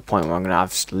gonna get to a point where I'm gonna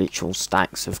have literal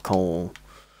stacks of coal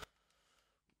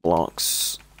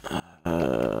blocks.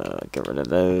 Get rid of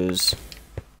those.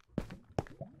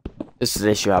 This is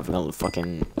the issue having a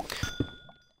fucking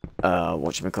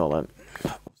whatchamacallit.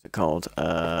 What's it called?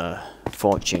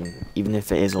 Fortune. Even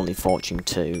if it is only Fortune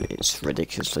 2, it's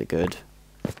ridiculously good.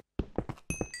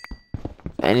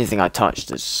 Anything I touch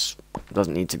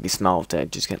doesn't need to be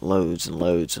smelted, just get loads and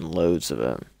loads and loads of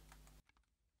it.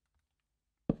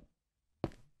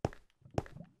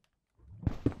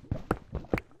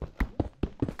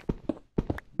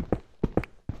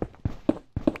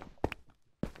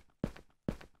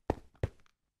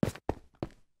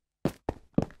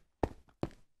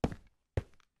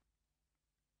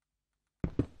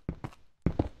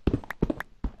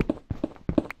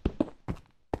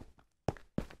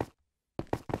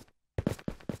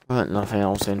 Right, nothing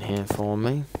else in here for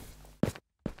me.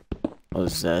 What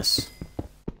is this?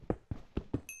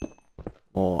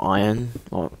 More iron,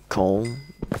 or coal,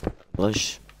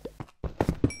 bush.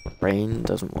 Rain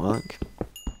doesn't work.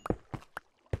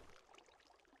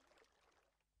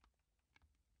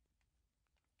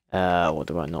 What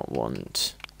do I not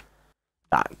want?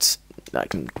 That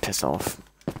can piss off.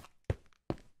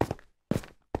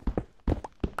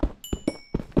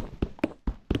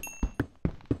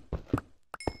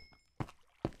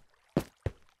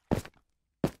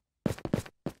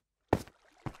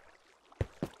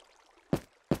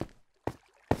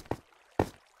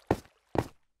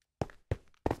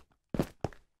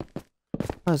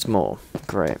 There's more.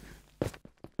 Great.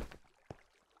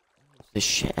 This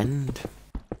shit end.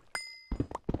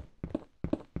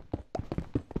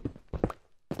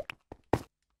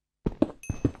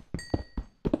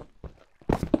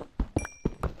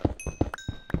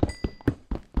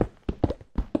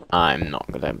 I'm not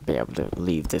gonna be able to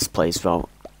leave this place without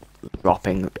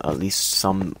dropping at least a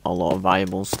lot of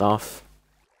valuable stuff.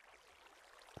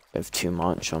 They have too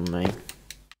much on me.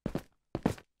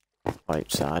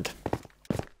 Quite sad.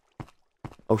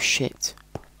 Oh shit.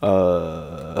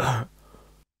 That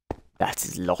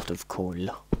is a lot of coal.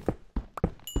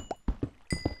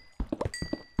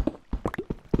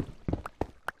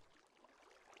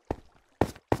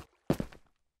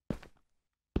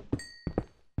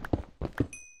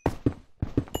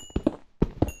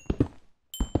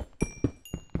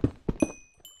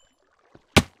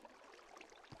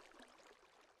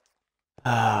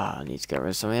 I need to get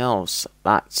rid of something else.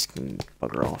 That can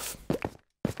bugger off.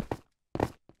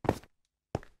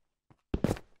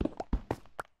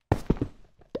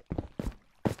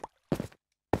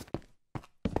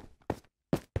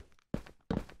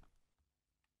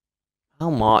 How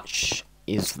much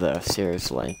is there,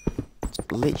 seriously? It's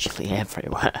literally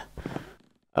everywhere.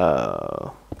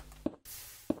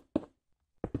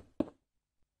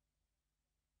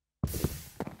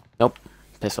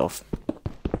 Piss off.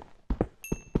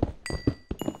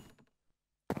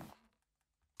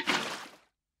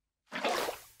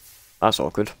 That's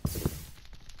awkward.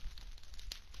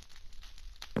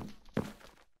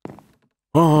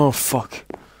 Oh, fuck.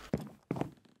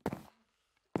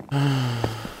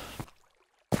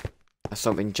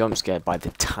 Stop being jump scared by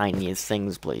the tiniest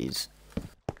things, please.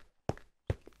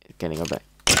 Getting a bit.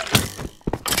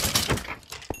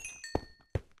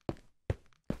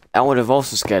 That would have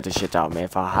also scared the shit out of me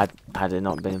if I had it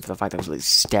not been for the fact that I was like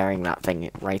staring that thing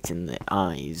right in the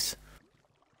eyes.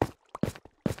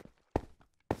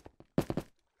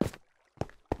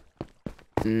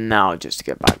 Now, just to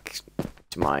get back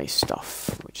to my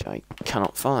stuff, which I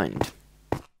cannot find.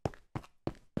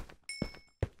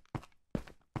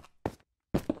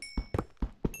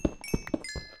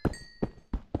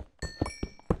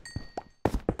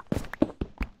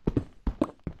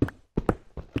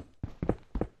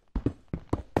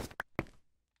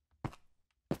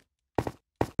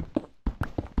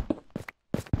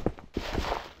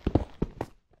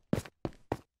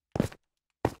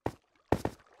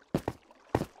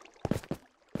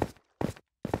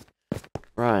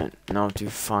 Right, now to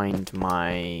find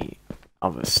my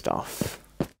other stuff.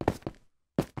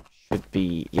 Should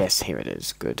be... yes, here it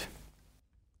is. Good.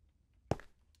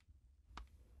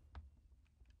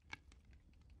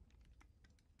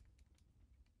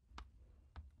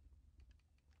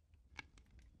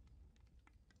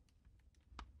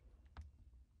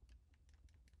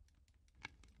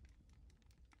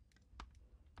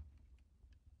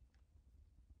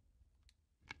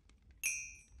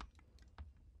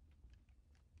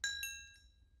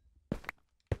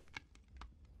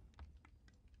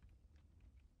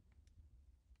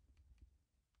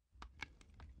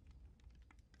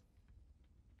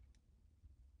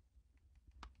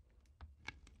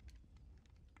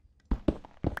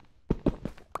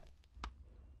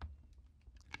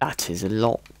 That is a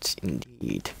lot,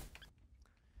 indeed.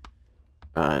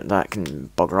 That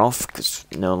can bugger off, because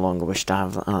no longer wish to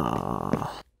have...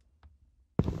 ah.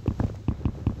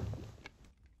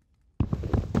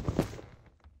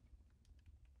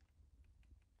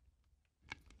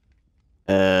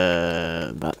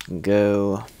 That can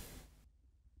go.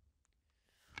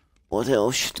 What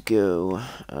else should go?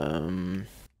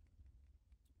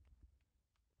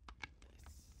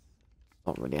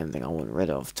 Not really anything I want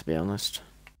rid of, to be honest.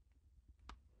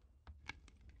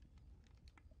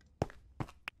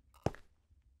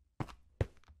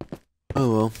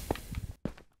 Oh well.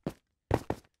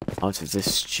 Out of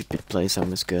this stupid place I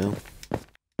must go.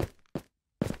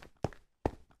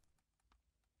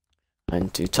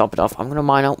 And to top it off, I'm gonna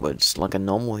mine outwards like a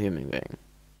normal human being.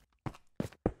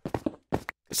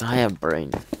 Because I have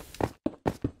brain.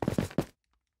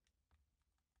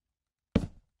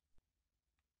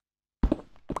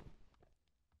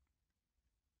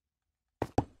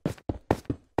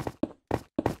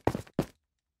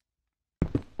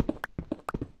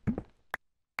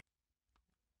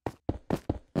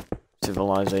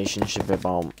 Civilization should be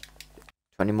about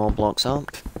 20 more blocks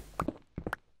up.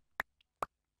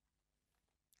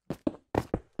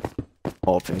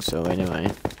 Hoping so,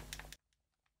 anyway.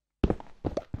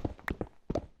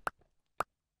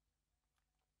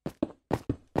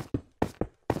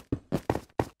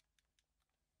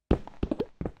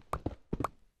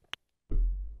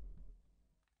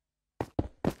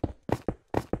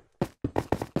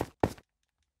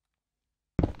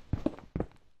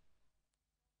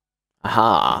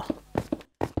 Aha!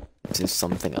 This is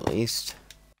something at least.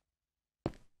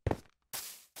 Is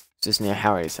this near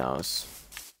Harry's house?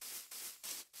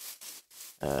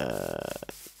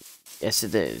 Yes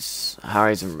it is.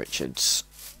 Harry's and Richard's.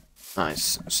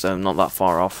 Nice. So not that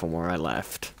far off from where I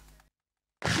left.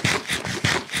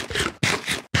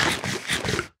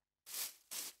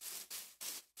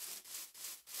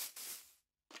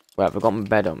 Wait, have I got my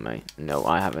bed on me? No,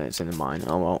 I haven't. It's in the mine.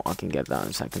 Oh well, I can get that in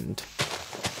a second.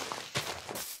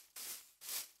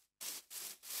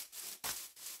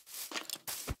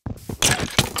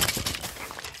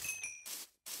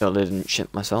 I didn't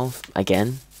shit myself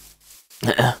again.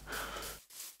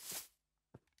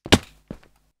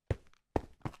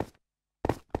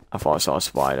 I thought I saw a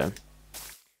spider.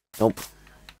 Nope.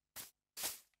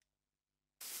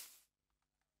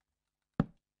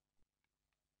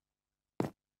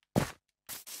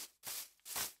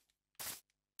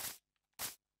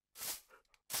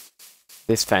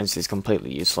 This fence is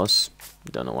completely useless.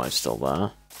 Don't know why it's still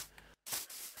there.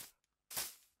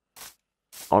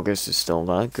 August is still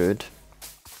there, good.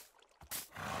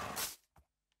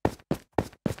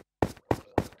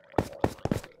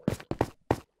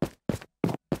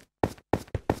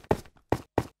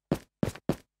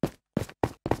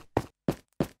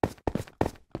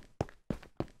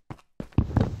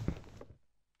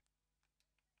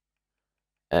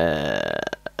 What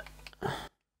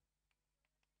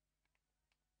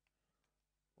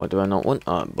do I not want?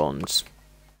 Oh, bonds.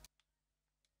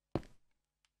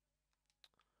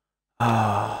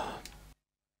 Ah.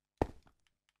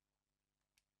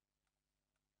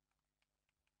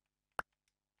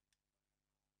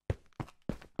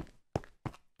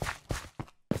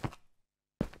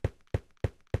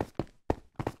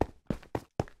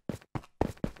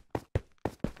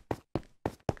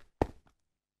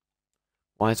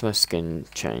 Why has my skin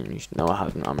changed? No, I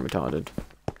haven't. I'm retarded.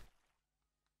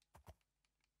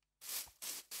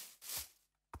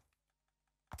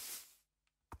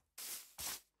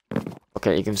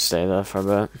 Okay, you can stay there for a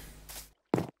bit.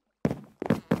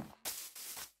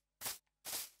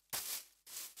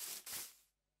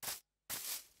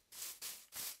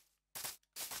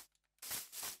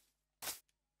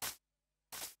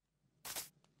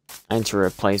 I need to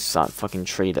replace that fucking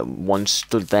tree that once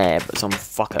stood there, but some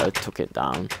fucker took it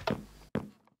down.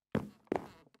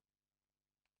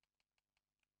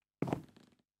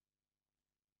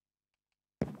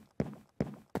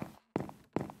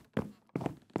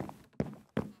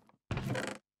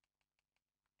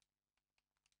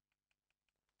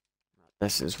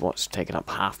 This is what's taken up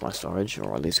half my storage,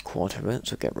 or at least a quarter of it,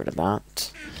 so get rid of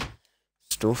that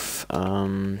stuff.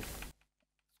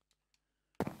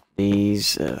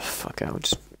 These, fuck, I'll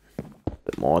just a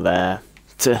bit more there.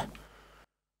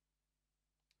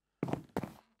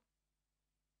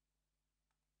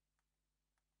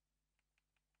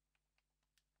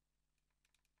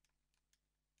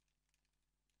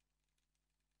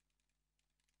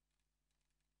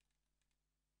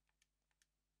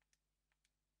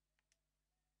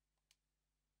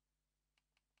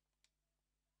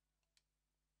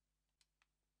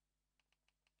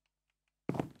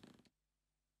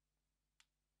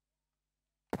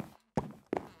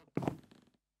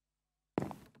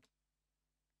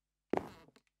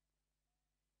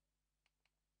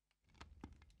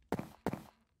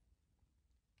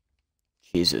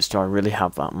 Jesus, do I really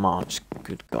have that much?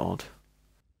 Good God.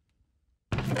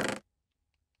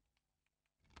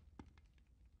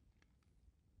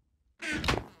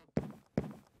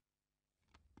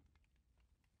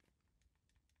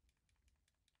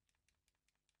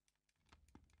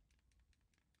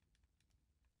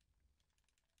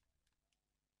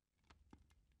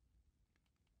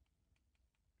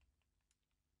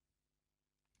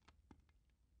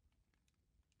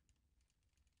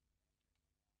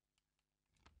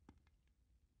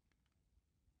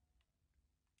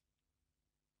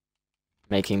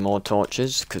 Making more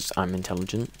torches, because I'm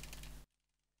intelligent.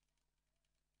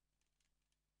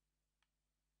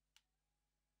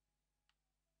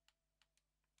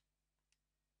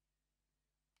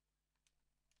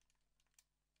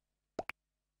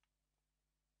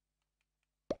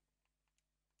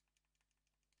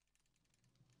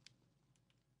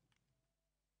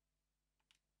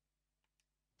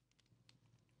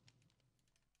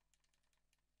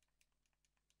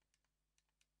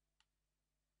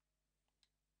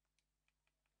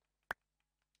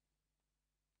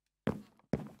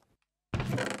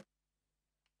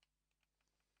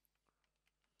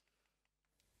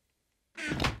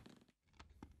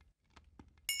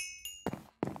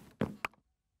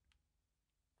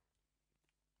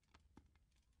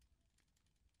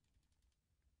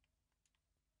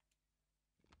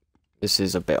 This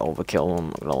is a bit overkill, I'm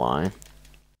not gonna lie.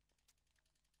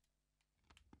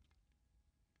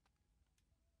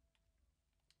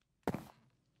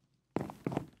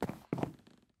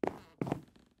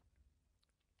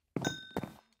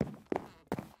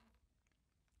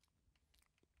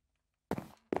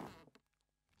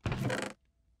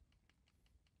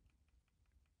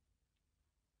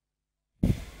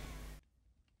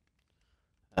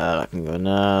 I can go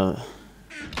now.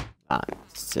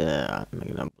 That's I'm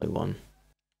making a blue one.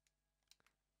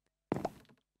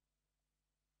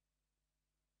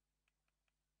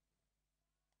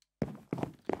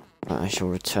 I shall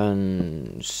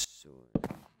return soon.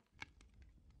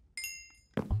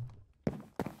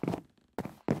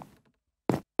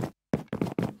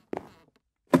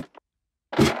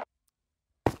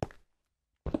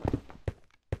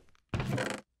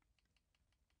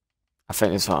 I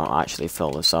think this will actually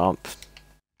fill this up.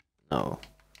 No.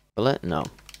 Will it? No.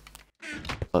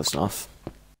 Close enough.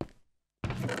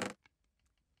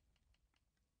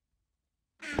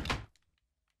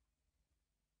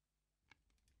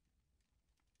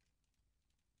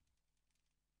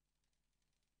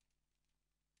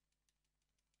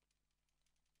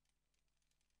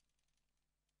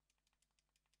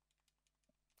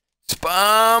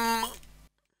 Spam!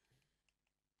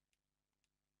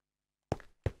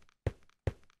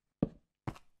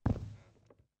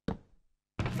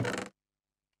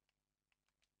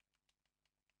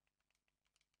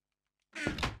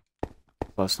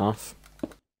 Close enough.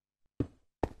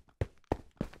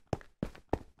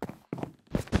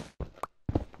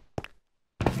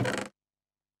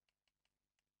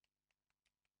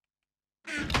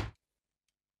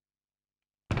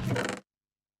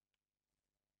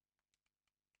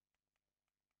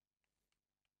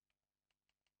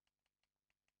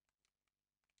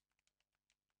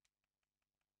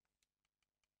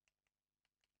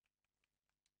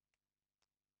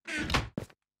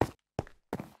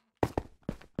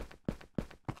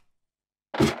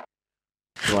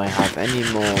 Do I have any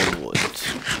more wood?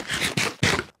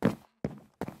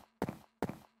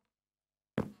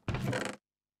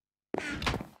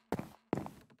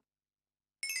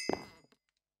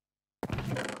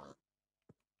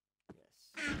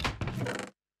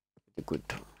 Good.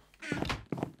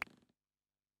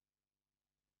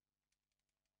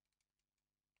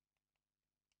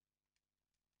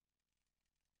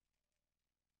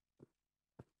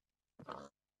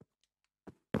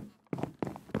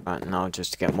 Right now,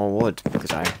 just to get more wood,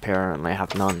 because I apparently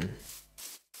have none.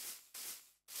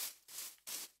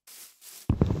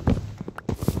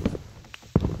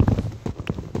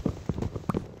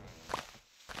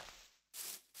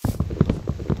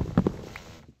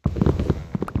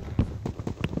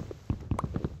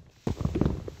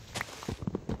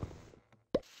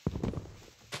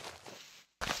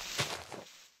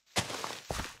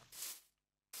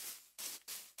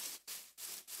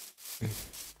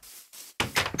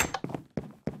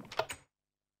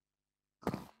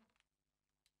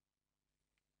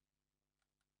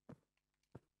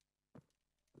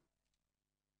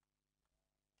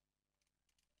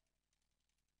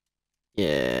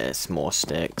 Yes, more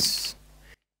sticks.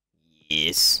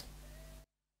 Yes.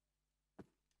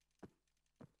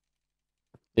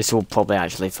 This will probably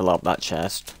actually fill up that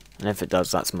chest. And if it does,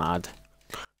 that's mad.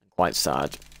 Quite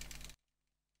sad.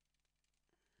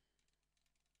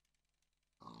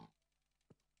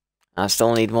 I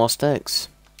still need more sticks.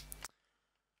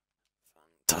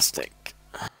 Fantastic.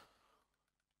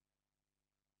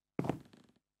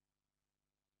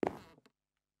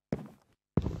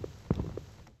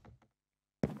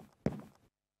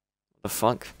 The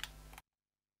fuck?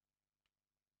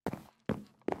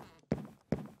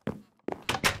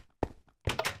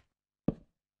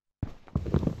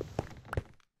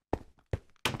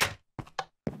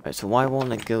 Right, so why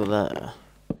won't it go there?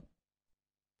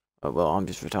 Oh well, I'm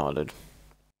just retarded.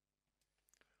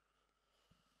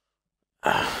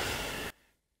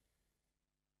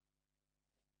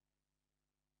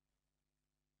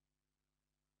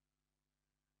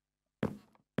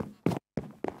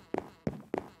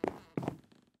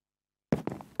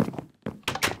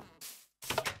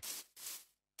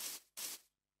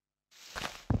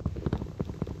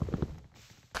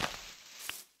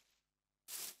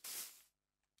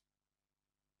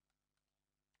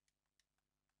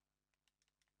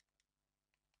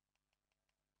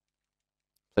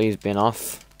 Please be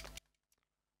off.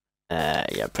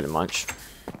 Yeah, pretty much.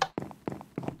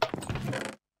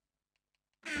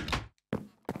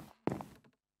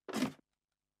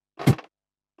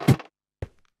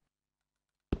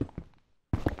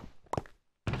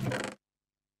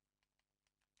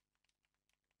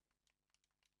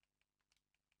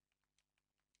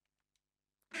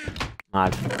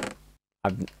 Mad.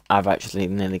 I've actually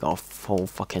nearly got a full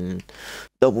fucking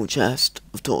double chest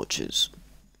of torches.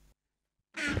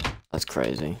 That's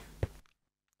crazy.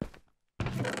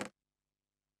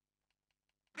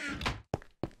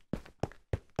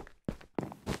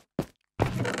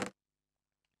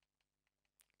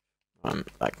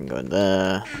 I can go in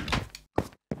there.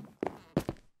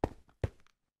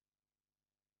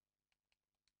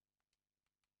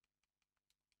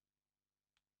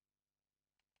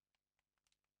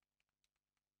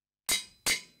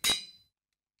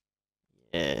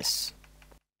 Yes.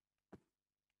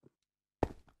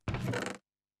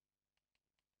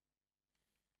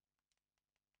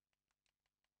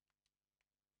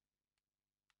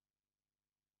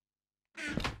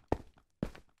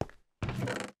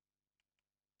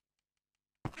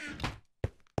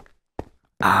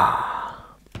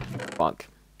 Ah. Fuck.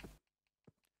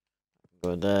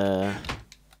 Go there.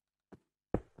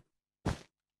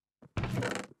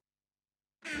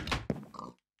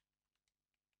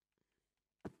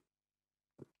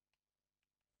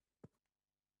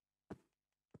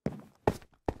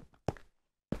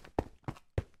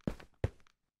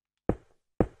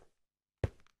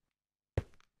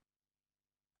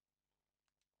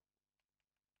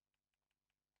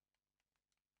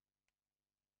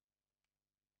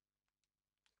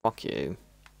 Fuck you.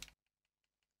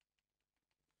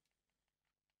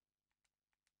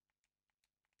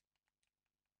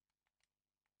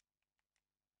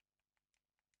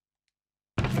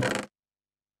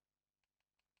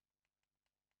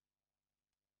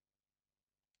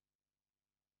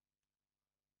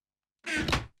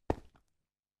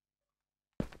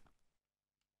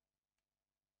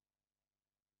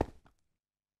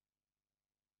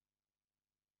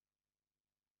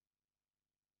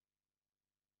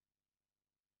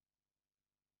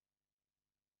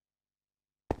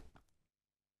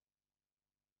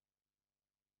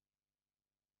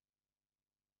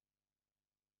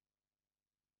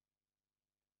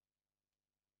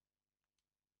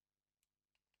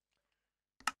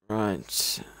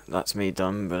 Right, that's me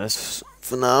done, but as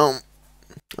for now,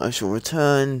 I shall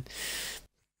return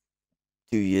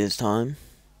 2 years' time.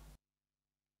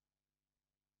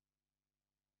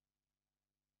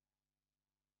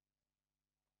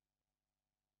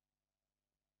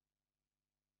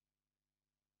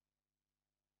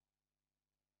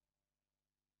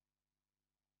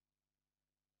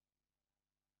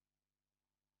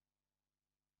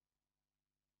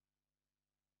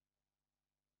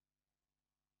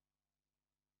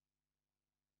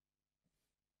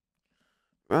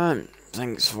 Right,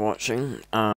 thanks for watching.